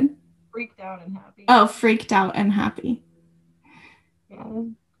what you said? Freaked out and happy. Oh, freaked out and happy. Yeah.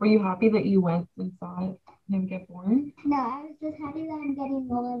 Were you happy that you went and saw him get born? No, I was just happy that I'm getting a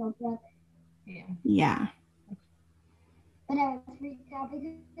little brother. Yeah. Yeah. But I was freaked out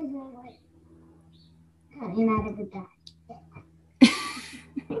because I'm like, coming out of the die.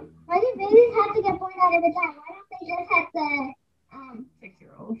 Why do babies have to get born out of the die? Why don't they just have to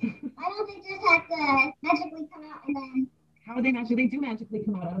 6-year-old. why don't they just have to magically come out and then How would they magically? They do magically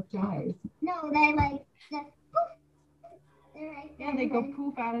come out of jives. no, they like just poof. They're right there. Yeah, they go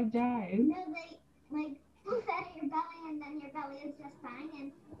poof out of jives. No, they like poof out of your belly and then your belly is just fine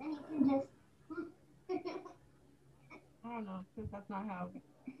and then you can just I don't know, because that's just not how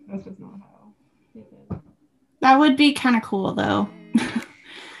it is. That would be kind of cool, though.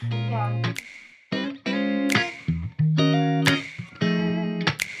 Yeah.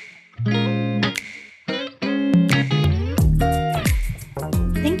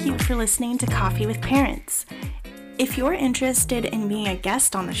 Thank you for listening to Coffee with Parents. If you're interested in being a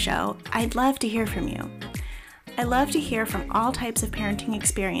guest on the show, I'd love to hear from you. I love to hear from all types of parenting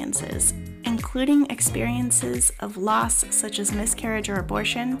experiences, including experiences of loss such as miscarriage or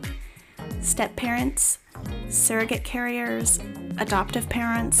abortion, step parents, surrogate carriers, adoptive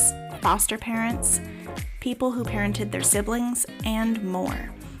parents, foster parents, people who parented their siblings, and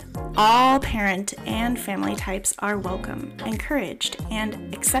more. All parent and family types are welcome, encouraged,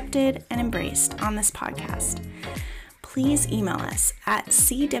 and accepted and embraced on this podcast. Please email us at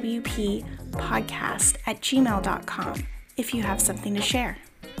cwppodcast@gmail.com if you have something to share.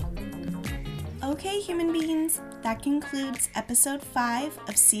 Okay, human beings, that concludes episode 5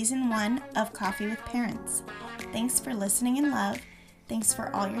 of season 1 of Coffee with Parents. Thanks for listening in love. Thanks for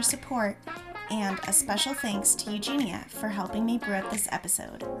all your support. And a special thanks to Eugenia for helping me brew up this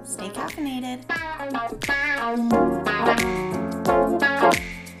episode. Stay caffeinated.